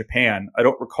shop in Japan, I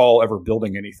don't recall ever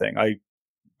building anything.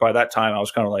 By that time I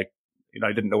was kind of like,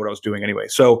 I didn't know what I was doing anyway.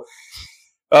 So,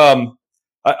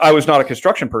 I was not a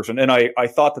construction person, and I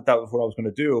thought that was what I was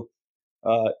going to do.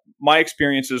 My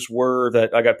experiences were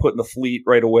that I got put in the fleet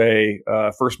right away.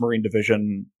 1st Marine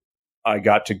Division. I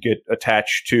got to get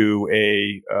attached to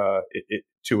an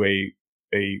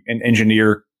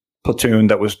engineer platoon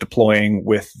that was deploying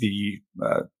with the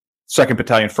 2nd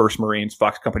Battalion, 1st Marines,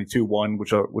 Fox Company 2-1,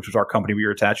 which was our company we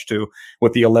were attached to,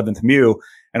 with the 11th MEU.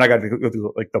 And I got to go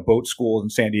to like the boat school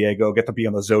in San Diego, get to be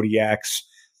on the Zodiacs.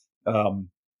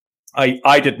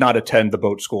 I did not attend the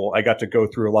boat school. I got to go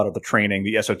through a lot of the training,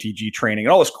 the SOTG training,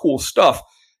 and all this cool stuff.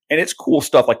 And it's cool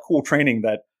stuff, like cool training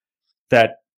that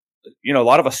a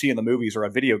lot of us see in the movies or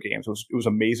on video games. It was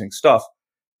amazing stuff.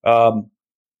 And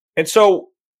so,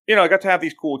 I got to have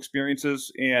these cool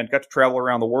experiences and got to travel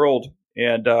around the world.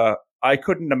 And I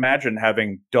couldn't imagine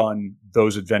having done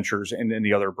those adventures in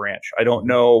the other branch. I don't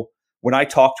know. When I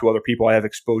talk to other people, I have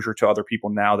exposure to other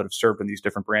people now that have served in these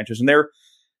different branches, and they're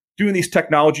doing these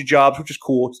technology jobs, which is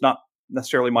cool. It's not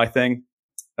necessarily my thing.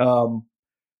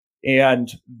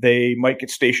 And they might get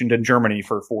stationed in Germany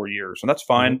for 4 years, and that's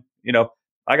fine.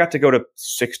 I got to go to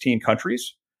 16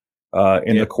 countries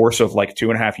in the course of like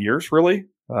 2.5 years, really,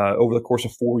 over the course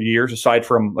of 4 years. Aside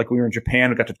from like we were in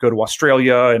Japan, I got to go to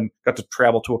Australia and got to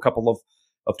travel to a couple of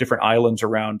different islands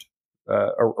around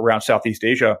Southeast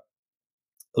Asia.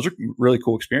 Those are really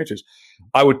cool experiences.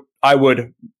 I would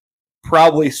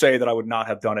probably say that I would not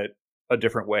have done it a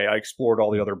different way. I explored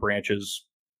all the other branches.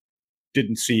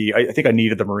 I think I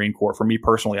needed the Marine Corps. For me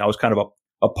personally, I was kind of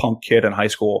a punk kid in high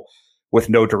school with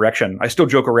no direction. I still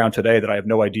joke around today that I have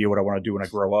no idea what I want to do when I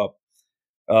grow up.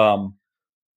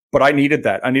 But I needed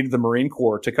that. I needed the Marine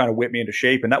Corps to kind of whip me into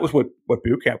shape. And that was what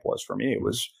boot camp was for me. It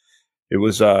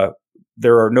was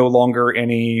there are no longer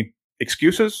any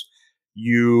excuses.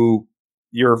 Your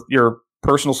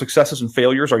personal successes and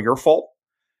failures are your fault.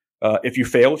 If you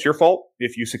fail, it's your fault.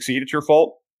 If you succeed, it's your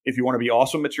fault. If you want to be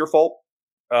awesome, it's your fault.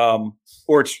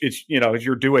 Or it's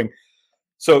your doing.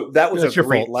 So that was a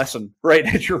great lesson, right?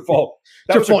 It's your fault.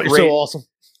 That was your fault. You're so awesome.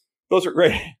 Those are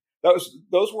great. Those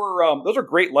are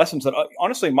great lessons that,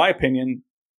 honestly, in my opinion,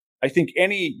 I think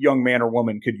any young man or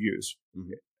woman could use.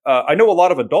 Mm-hmm. I know a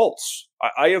lot of adults.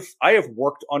 I have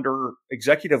worked under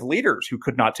executive leaders who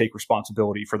could not take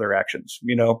responsibility for their actions.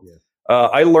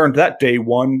 I learned that day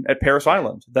one at Parris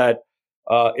Island that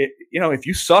if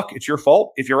you suck, it's your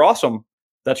fault. If you're awesome,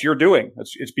 that's your doing.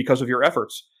 It's because of your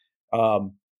efforts.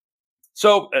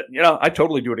 So I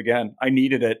totally do it again. I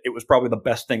needed it. It was probably the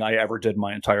best thing I ever did in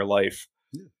my entire life.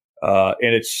 And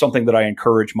it's something that I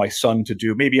encourage my son to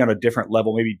do, maybe on a different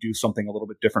level, maybe do something a little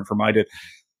bit different from I did.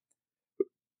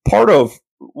 Part of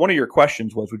one of your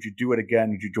questions was, would you do it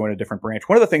again? Would you join a different branch?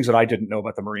 One of the things that I didn't know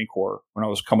about the Marine Corps when I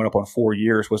was coming up on 4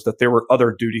 years was that there were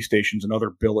other duty stations and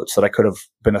other billets that I could have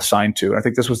been assigned to. And I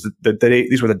think this was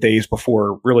these were the days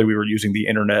before really we were using the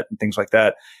internet and things like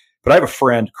that. But I have a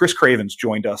friend, Chris Cravens,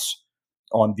 joined us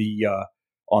on the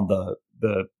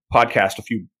podcast a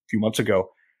few months ago.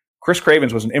 Chris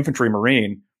Cravens was an infantry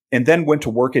Marine and then went to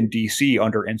work in DC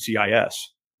under NCIS,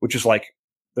 which is like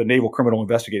the Naval Criminal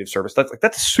Investigative Service.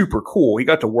 That's super cool. He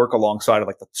got to work alongside of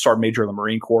like the Sergeant Major of the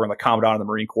Marine Corps and the Commandant of the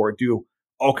Marine Corps and do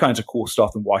all kinds of cool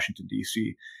stuff in Washington,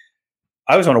 D.C.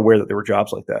 I was unaware that there were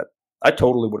jobs like that. I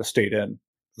totally would have stayed in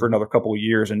for another couple of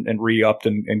years and re-upped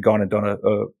and gone and done a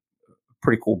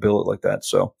pretty cool billet like that.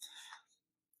 So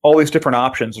all these different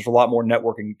options. There's a lot more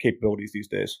networking capabilities these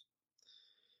days.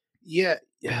 Yeah.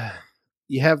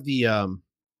 You have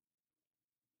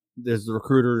there's the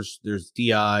recruiters, there's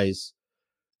DIs,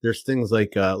 there's things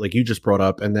like you just brought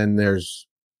up. And then there's,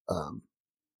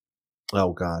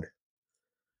 oh God,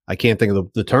 I can't think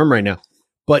of the term right now,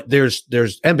 but there's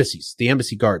embassies, the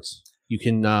embassy guards. You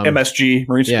can, MSG,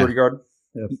 Marine Security Guard.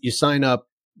 Yeah. You sign up,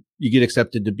 you get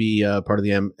accepted to be part of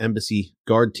the embassy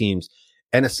guard teams.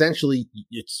 And essentially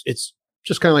it's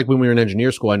just kind of like when we were in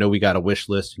engineer school. I know we got a wish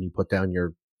list and you put down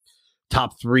your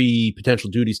top 3 potential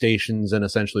duty stations, and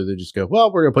essentially they just go,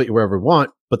 well, we're going to put you wherever we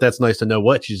want, but that's nice to know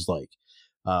what she's like.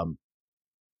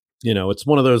 It's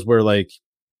one of those where, like,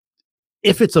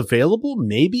 if it's available,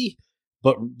 maybe,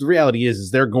 but the reality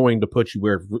is they're going to put you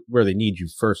where they need you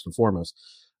first and foremost.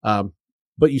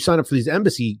 But you sign up for these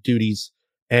embassy duties,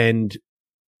 and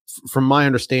from my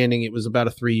understanding, it was about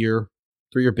a 3-year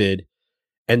bid.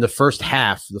 And the first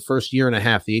year and a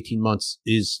half, the 18 months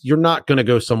is, you're not going to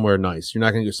go somewhere nice. You're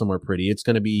not going to go somewhere pretty. It's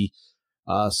going to be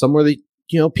somewhere that,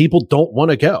 people don't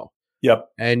want to go. Yep.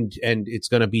 And it's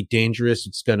going to be dangerous.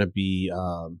 It's going to be,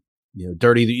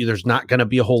 dirty. There's not going to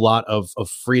be a whole lot of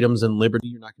freedoms and liberty.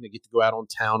 You're not going to get to go out on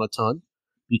town a ton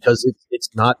because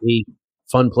it's not a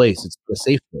fun place. It's a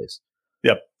safe place.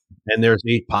 Yep. And there's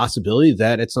a possibility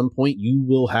that at some point you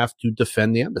will have to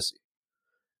defend the embassy.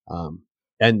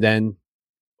 And then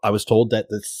I was told that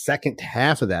the second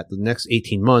half of that, the next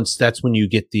 18 months, that's when you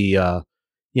get the,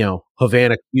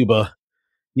 Havana, Cuba,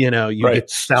 you right. get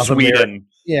South Sweden. America.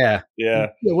 Yeah. Yeah.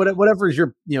 Whatever is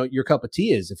your cup of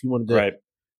tea is. If you wanted to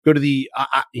go to the,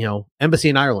 embassy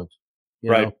in Ireland,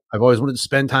 right. I've always wanted to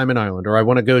spend time in Ireland, or I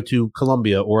want to go to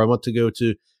Colombia, or I want to go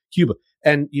to Cuba.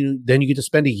 And then you get to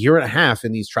spend a year and a half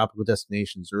in these tropical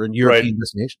destinations or in European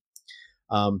destinations.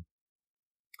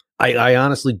 I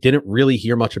honestly didn't really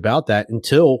hear much about that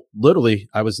until literally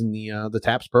I was in the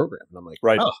TAPS program, and I'm like,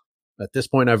 oh, at this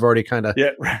point I've already kind of,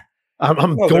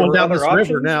 I'm going down this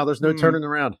river now. There's no turning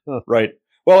around. Huh. Right.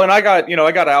 Well, and I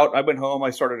got out. I went home.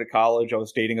 I started at college. I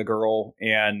was dating a girl,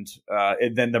 and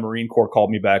then the Marine Corps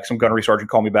called me back. Some gunnery sergeant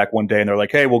called me back one day, and they're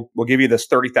like, "Hey, we'll give you this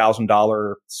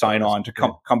 $30,000 sign on to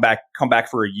come back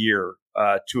for a year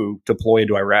to deploy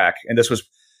into Iraq." And this was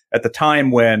at the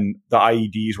time when the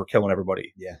IEDs were killing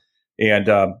everybody. Yeah. And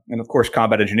of course,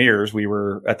 combat engineers, we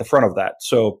were at the front of that.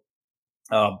 So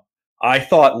I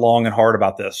thought long and hard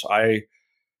about this. I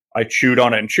chewed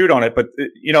on it, but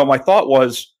my thought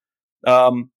was,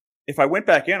 if I went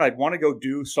back in, I'd want to go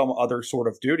do some other sort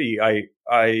of duty. I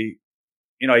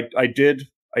did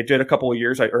a couple of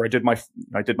years. I did my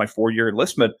 4-year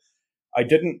enlistment. I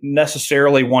didn't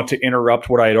necessarily want to interrupt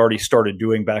what I had already started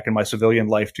doing back in my civilian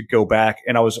life to go back,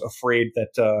 and I was afraid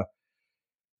that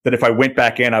if I went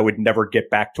back in, I would never get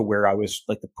back to where I was,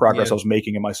 like the progress I was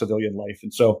making in my civilian life.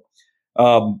 And so,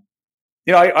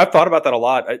 I've thought about that a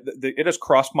lot. It has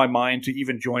crossed my mind to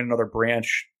even join another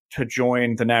branch, to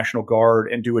join the National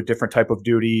Guard and do a different type of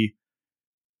duty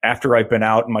after I've been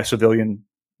out in my civilian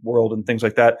world and things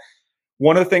like that.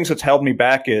 One of the things that's held me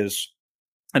back is,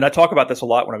 and I talk about this a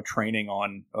lot when I'm training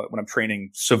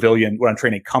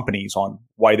companies on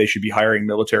why they should be hiring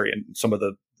military and some of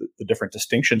the different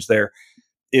distinctions there,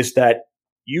 is that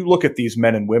you look at these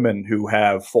men and women who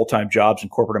have full-time jobs in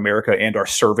corporate America and are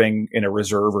serving in a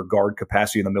reserve or guard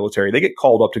capacity in the military. They get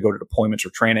called up to go to deployments or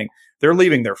training. They're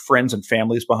leaving their friends and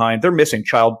families behind. They're missing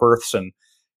childbirths and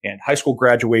high school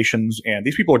graduations. And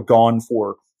these people are gone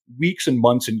for weeks and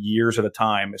months and years at a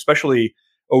time, especially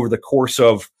over the course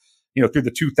of, through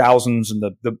the 2000s and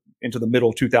into the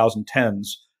middle 2010s,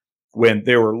 when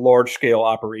there were large scale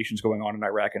operations going on in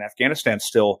Iraq and Afghanistan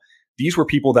still. These were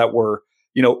people that were,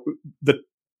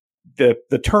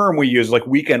 the term we use like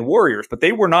weekend warriors, but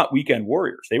they were not weekend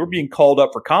warriors. They were being called up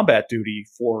for combat duty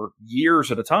for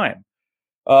years at a time.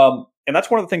 And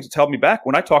that's one of the things that's held me back.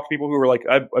 When I talk to people who are like,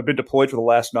 I've been deployed for the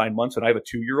last 9 months and I have a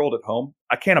 2-year-old at home,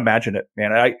 I can't imagine it,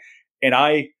 man. I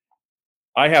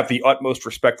have the utmost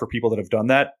respect for people that have done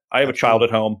that. I have a child at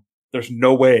home. There's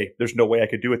no way I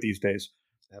could do it these days.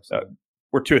 Absolutely.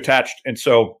 We're too attached. And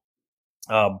so,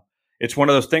 it's one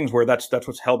of those things where that's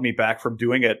what's held me back from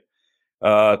doing it.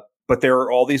 But there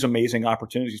are all these amazing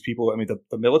opportunities. People,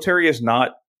 the military is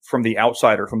not, from the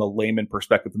outsider, from a layman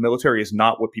perspective, the military is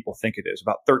not what people think it is.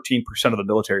 About 13% of the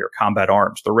military are combat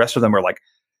arms. The rest of them are like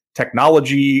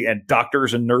technology and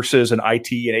doctors and nurses and IT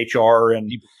and HR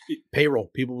and payroll.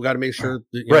 People got to make sure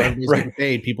that everybody's getting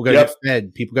paid. People got to get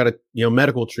fed. People got to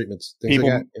medical treatments. People,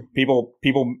 like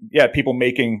that. People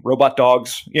making robot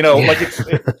dogs. Like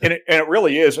and it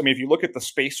really is. I mean, if you look at the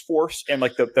Space Force and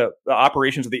like the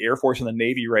operations of the Air Force and the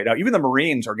Navy right now, even the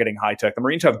Marines are getting high tech. The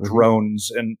Marines have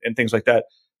drones and things like that.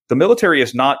 The military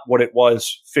is not what it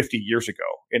was 50 years ago.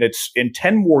 And it's in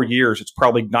 10 more years, it's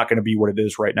probably not going to be what it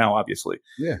is right now, obviously.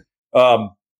 Yeah.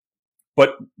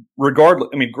 But regardless,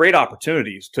 I mean, great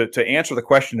opportunities to answer the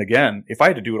question again. If I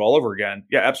had to do it all over again,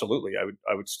 yeah, absolutely.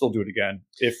 I would still do it again.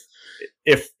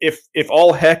 If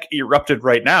all heck erupted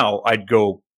right now, I'd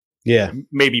go,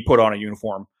 maybe put on a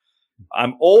uniform.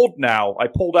 I'm old now. I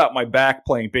pulled out my back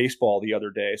playing baseball the other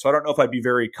day. So I don't know if I'd be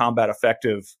very combat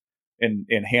effective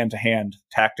in hand-to-hand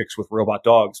tactics with robot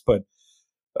dogs, but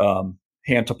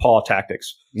hand-to-paw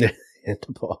tactics. Yeah,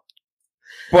 hand-to-paw.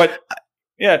 But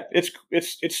yeah,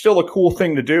 it's still a cool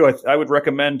thing to do. I would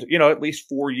recommend, at least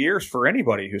 4 years for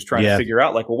anybody who's trying to figure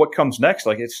out like, well, what comes next?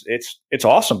 Like it's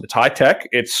awesome. It's high tech.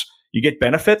 You get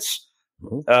benefits.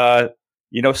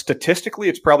 Statistically,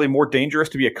 it's probably more dangerous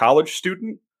to be a college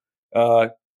student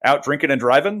out drinking and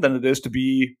driving than it is to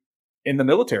be in the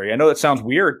military. I know that sounds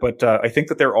weird, but I think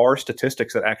that there are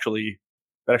statistics that actually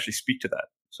speak to that.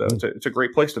 So it's a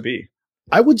great place to be.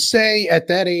 I would say at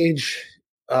that age,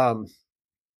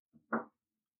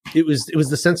 it was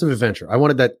the sense of adventure. I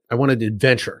wanted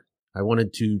adventure. I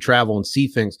wanted to travel and see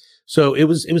things. So it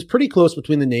was pretty close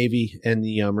between the Navy and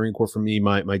the Marine Corps for me.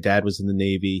 My dad was in the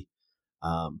Navy.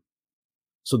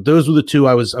 So those were the two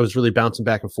I was really bouncing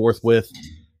back and forth with.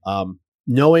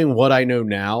 Knowing what I know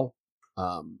now,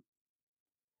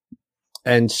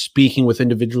 and speaking with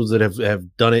individuals that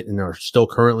have done it and are still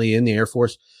currently in the Air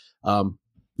Force,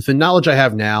 with the knowledge I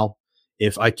have now,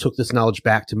 if I took this knowledge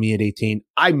back to me at 18,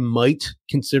 I might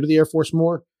consider the Air Force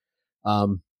more.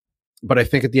 But I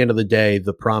think at the end of the day,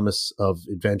 the promise of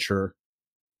adventure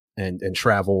and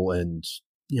travel and,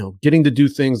 getting to do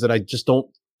things that I just don't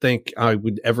think I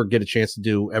would ever get a chance to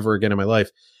do ever again in my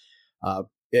life,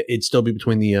 it'd still be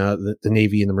between the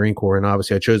Navy and the Marine Corps. And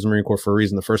obviously I chose the Marine Corps for a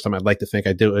reason. The first time I'd like to think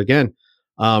I'd do it again.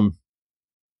 But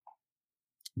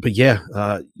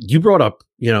yeah, you brought up,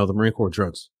 the Marine Corps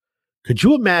drones. Could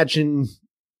you imagine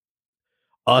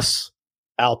us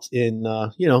out in,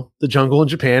 the jungle in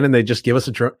Japan and they just give us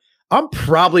a drone? I'm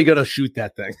probably going to shoot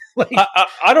that thing.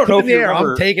 I don't know if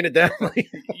I'm taking it down.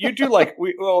 You do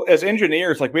as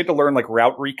engineers, we had to learn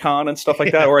route recon and stuff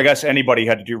like that. Or I guess anybody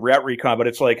had to do route recon, but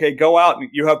it's like, hey, go out and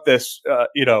you have this,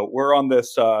 we're on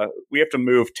this, we have to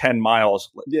move 10 miles.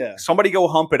 Yeah. Somebody go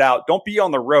hump it out. Don't be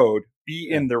on the road. Be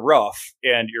in the rough,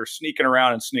 and you're sneaking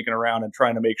around and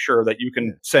trying to make sure that you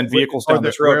can send vehicles down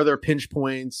this road. Where are there pinch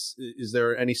points? Is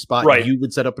there any spot you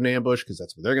would set up an ambush? Because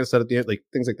that's what they're going to set up the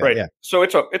things like that. Right. Yeah. So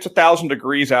it's 1,000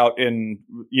 degrees out in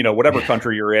whatever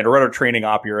country you're in or whatever training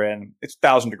op you're in. It's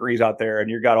 1,000 degrees out there, and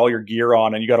you got all your gear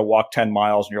on, and you got to walk 10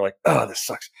 miles, and you're like, oh, this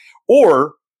sucks.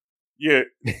 Or the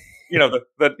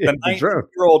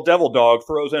 19-year-old devil dog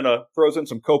throws in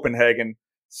some Copenhagen,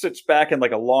 sits back in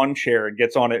a lawn chair and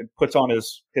gets on it, puts on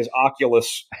his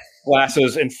Oculus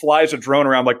glasses and flies a drone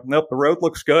around nope, the road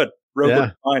looks good. Road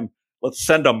looks fine. Let's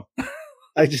send them.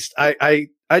 I just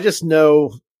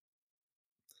know.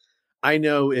 I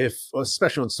know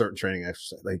especially on certain training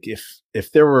exercise,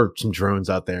 if there were some drones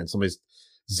out there and somebody's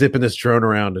zipping this drone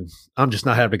around and I'm just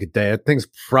not having a good day, that thing's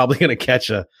probably going to catch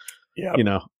a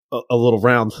little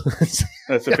round.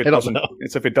 That's if it doesn't.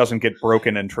 It's if it doesn't get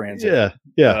broken in transit.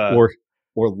 Yeah.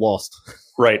 Or lost.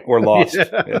 Right. Or lost.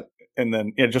 Yeah. And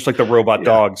then just like the robot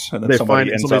dogs. And then they somebody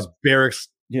find ends somebody's up barracks,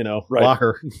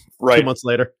 locker 2 months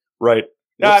later. Right.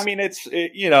 Yeah, I mean, it's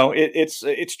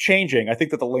changing. I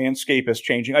think that the landscape is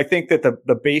changing. I think that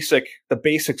the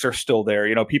basics are still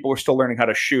there. People are still learning how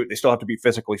to shoot. They still have to be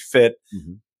physically fit.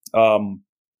 Mm-hmm.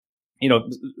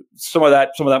 Some of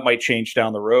that might change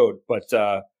down the road, but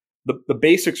the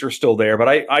basics are still there. But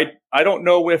I don't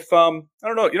know if I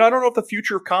don't know if the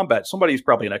future of combat. Somebody's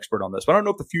probably an expert on this, but I don't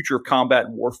know if the future of combat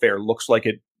warfare looks like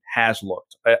it has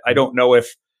looked. I don't know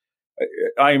if.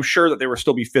 I am sure that there will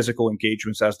still be physical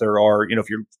engagements as there are, if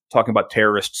you're talking about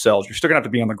terrorist cells, you're still going to have to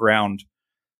be on the ground,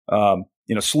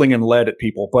 slinging lead at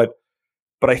people. But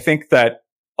I think that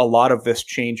a lot of this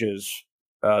changes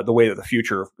the way that the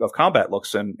future of combat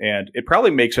looks. And it probably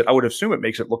makes it, I would assume it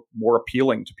makes it look more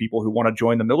appealing to people who want to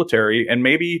join the military. And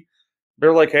maybe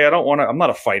they're like, hey, I'm not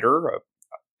a fighter,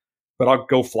 but I'll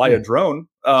go fly a drone.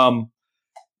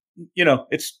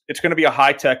 It's going to be a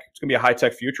high tech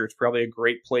future. It's probably a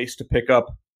great place to pick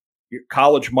up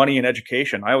college money and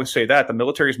education. I always say that the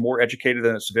military is more educated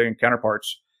than its civilian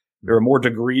counterparts. There are more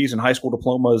degrees and high school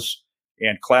diplomas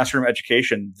and classroom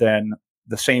education than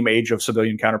the same age of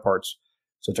civilian counterparts.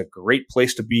 So it's a great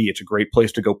place to be. It's a great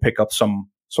place to go pick up some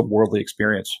worldly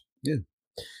experience. Yeah.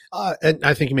 And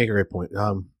I think you make a great point.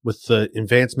 With the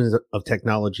advancement of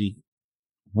technology,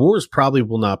 wars probably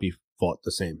will not be fought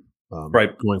the same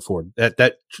right going forward.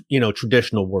 That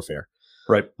traditional warfare.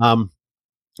 Right.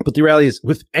 But the reality is,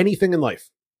 with anything in life,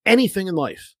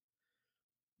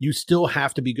 you still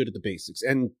have to be good at the basics.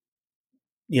 And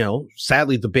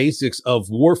sadly, the basics of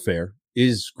warfare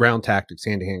is ground tactics,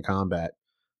 hand-to-hand combat,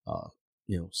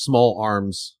 small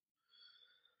arms,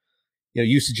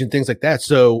 usage and things like that.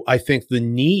 So I think the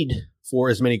need for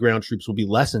as many ground troops will be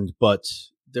lessened, but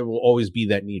there will always be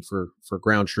that need for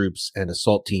ground troops and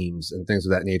assault teams and things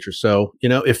of that nature. So,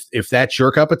 if that's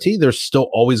your cup of tea, there's still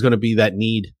always going to be that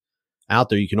need out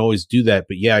there. You can always do that.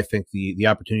 But yeah, I think the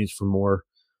opportunities for more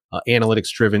analytics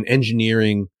driven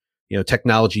engineering,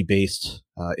 technology based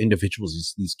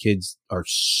individuals, these kids are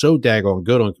so daggone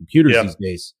good on computers these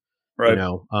days. Right.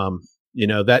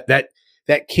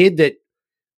 That kid that,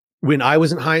 when I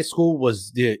was in high school,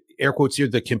 was the air quotes here,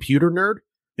 the computer nerd,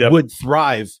 would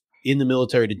thrive in the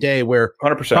military today, where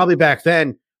 100%. Probably back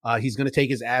then, he's going to take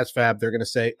his ASVAB. They're going to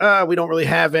say, we don't really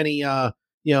have any,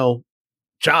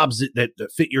 jobs that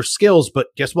fit your skills, but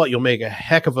guess what? You'll make a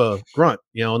heck of a grunt,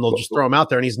 and they'll just throw him out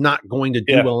there, and he's not going to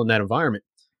do well in that environment,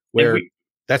 where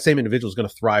that same individual is going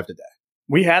to thrive today.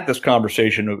 We had this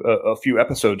conversation a few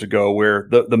episodes ago where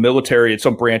the military, in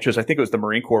some branches, I think it was the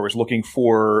Marine Corps, was looking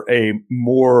for a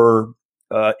more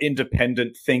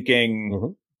independent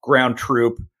thinking ground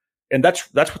troop. And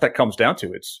that's what that comes down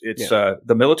to. It's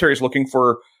the military is looking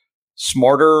for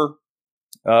smarter,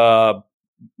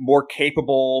 more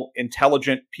capable,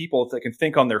 intelligent people that can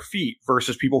think on their feet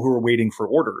versus people who are waiting for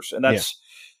orders. And that's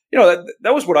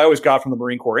that was what I always got from the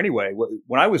Marine Corps anyway.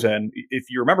 When I was in, if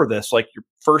you remember this, like your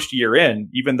first year in,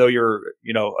 even though you're,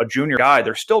 a junior guy,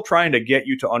 they're still trying to get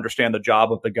you to understand the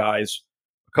job of the guys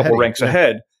a couple ranks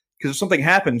ahead. Because if something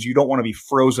happens, you don't want to be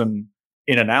frozen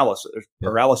in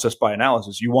paralysis by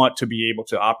analysis. You want to be able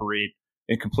to operate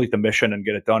and complete the mission and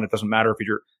get it done. It doesn't matter if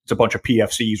it's a bunch of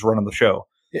PFCs running the show.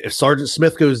 If Sergeant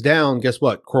Smith goes down, guess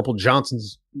what? Corporal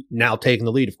Johnson's now taking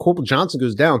the lead. If Corporal Johnson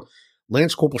goes down,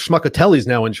 Lance Corporal Schmuckatelli is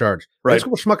now in charge. Right. Lance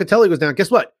Corporal Schmuckatelli goes down.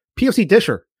 Guess what? PFC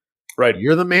Disher. Right.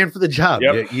 You're the man for the job.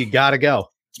 Yep. You got to go.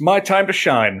 It's my time to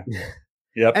shine.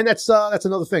 Yep. And that's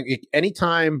another thing.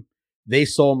 Anytime they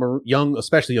saw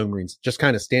especially young Marines, just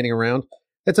kind of standing around,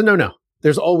 that's a no-no.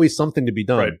 There's always something to be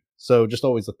done. Right. So just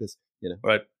always look this,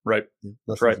 Right.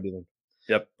 That's right. To be done.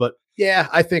 Yep. But yeah,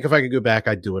 I think if I could go back,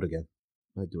 I'd do it again.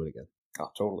 Oh,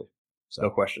 totally. So, no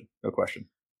question.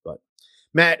 But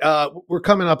Matt, we're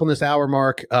coming up on this hour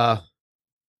mark.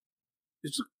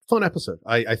 It's a fun episode.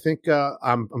 I think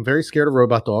I'm very scared of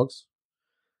robot dogs.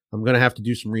 I'm going to have to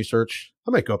do some research.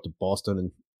 I might go up to Boston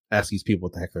and ask these people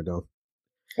what the heck they're doing.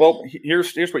 Well,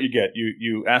 here's what you get.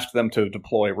 You ask them to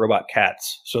deploy robot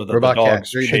cats so that robot the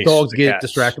dogs cats. chase the dogs get cats.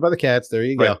 distracted by the cats. There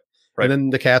you go. Right. And then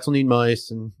the cats will need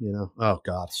mice, and oh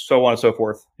god, so on and so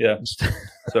forth. Yeah.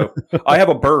 So I have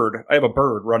a bird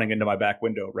running into my back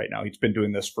window right now. He's been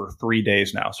doing this for 3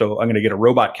 days now. So I'm going to get a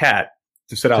robot cat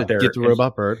to sit out there. Get the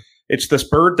robot bird. It's this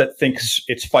bird that thinks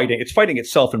it's fighting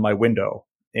itself in my window,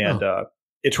 and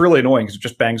it's really annoying because it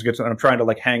just bangs against it. And I'm trying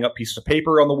to hang up pieces of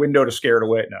paper on the window to scare it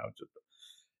away. No.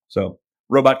 So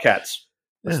robot cats.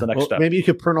 That's the next step. Maybe you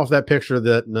could print off that picture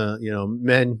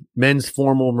that men's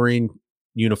formal Marine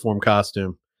uniform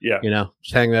costume. Yeah.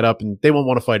 Just hang that up, and they won't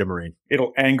want to fight a Marine.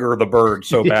 It'll anger the bird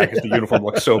so bad because the uniform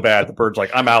looks so bad. The bird's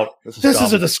like, I'm out. This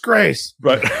is a disgrace.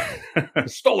 But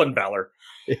stolen valor.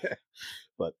 Yeah.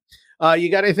 But you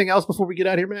got anything else before we get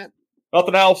out of here, Matt?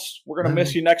 Nothing else. We're going to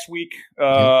miss you next week.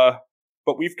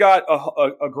 But we've got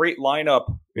a great lineup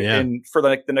for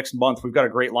the next month. We've got a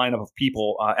great lineup of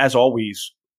people, as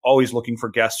always looking for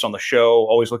guests on the show,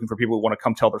 always looking for people who want to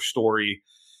come tell their story.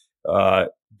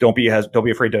 Don't be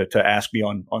afraid to ask me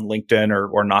on LinkedIn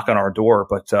or knock on our door,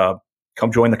 but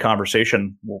come join the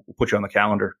conversation. We'll put you on the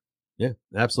calendar. Yeah,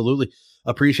 absolutely.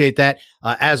 Appreciate that.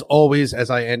 As always, as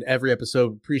I end every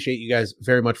episode, appreciate you guys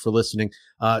very much for listening.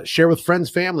 Share with friends,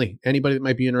 family, anybody that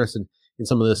might be interested in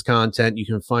some of this content. You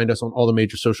can find us on all the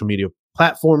major social media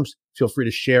platforms. Feel free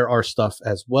to share our stuff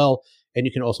as well. And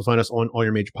you can also find us on all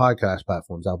your major podcast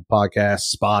platforms, Apple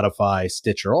Podcasts, Spotify,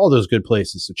 Stitcher, all those good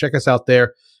places. So check us out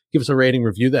there. Give us a rating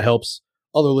review that helps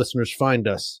other listeners find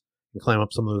us and climb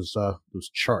up some of those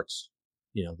charts,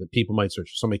 that people might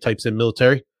search. If somebody types in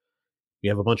military, we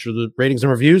have a bunch of the ratings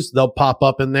and reviews. They'll pop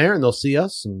up in there and they'll see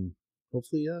us and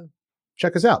hopefully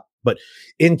check us out. But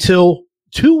until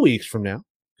 2 weeks from now,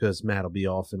 because Matt will be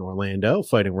off in Orlando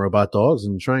fighting robot dogs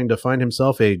and trying to find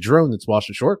himself a drone that's washed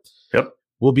ashore. Yep.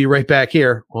 We'll be right back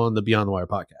here on the Beyond the Wire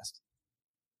podcast.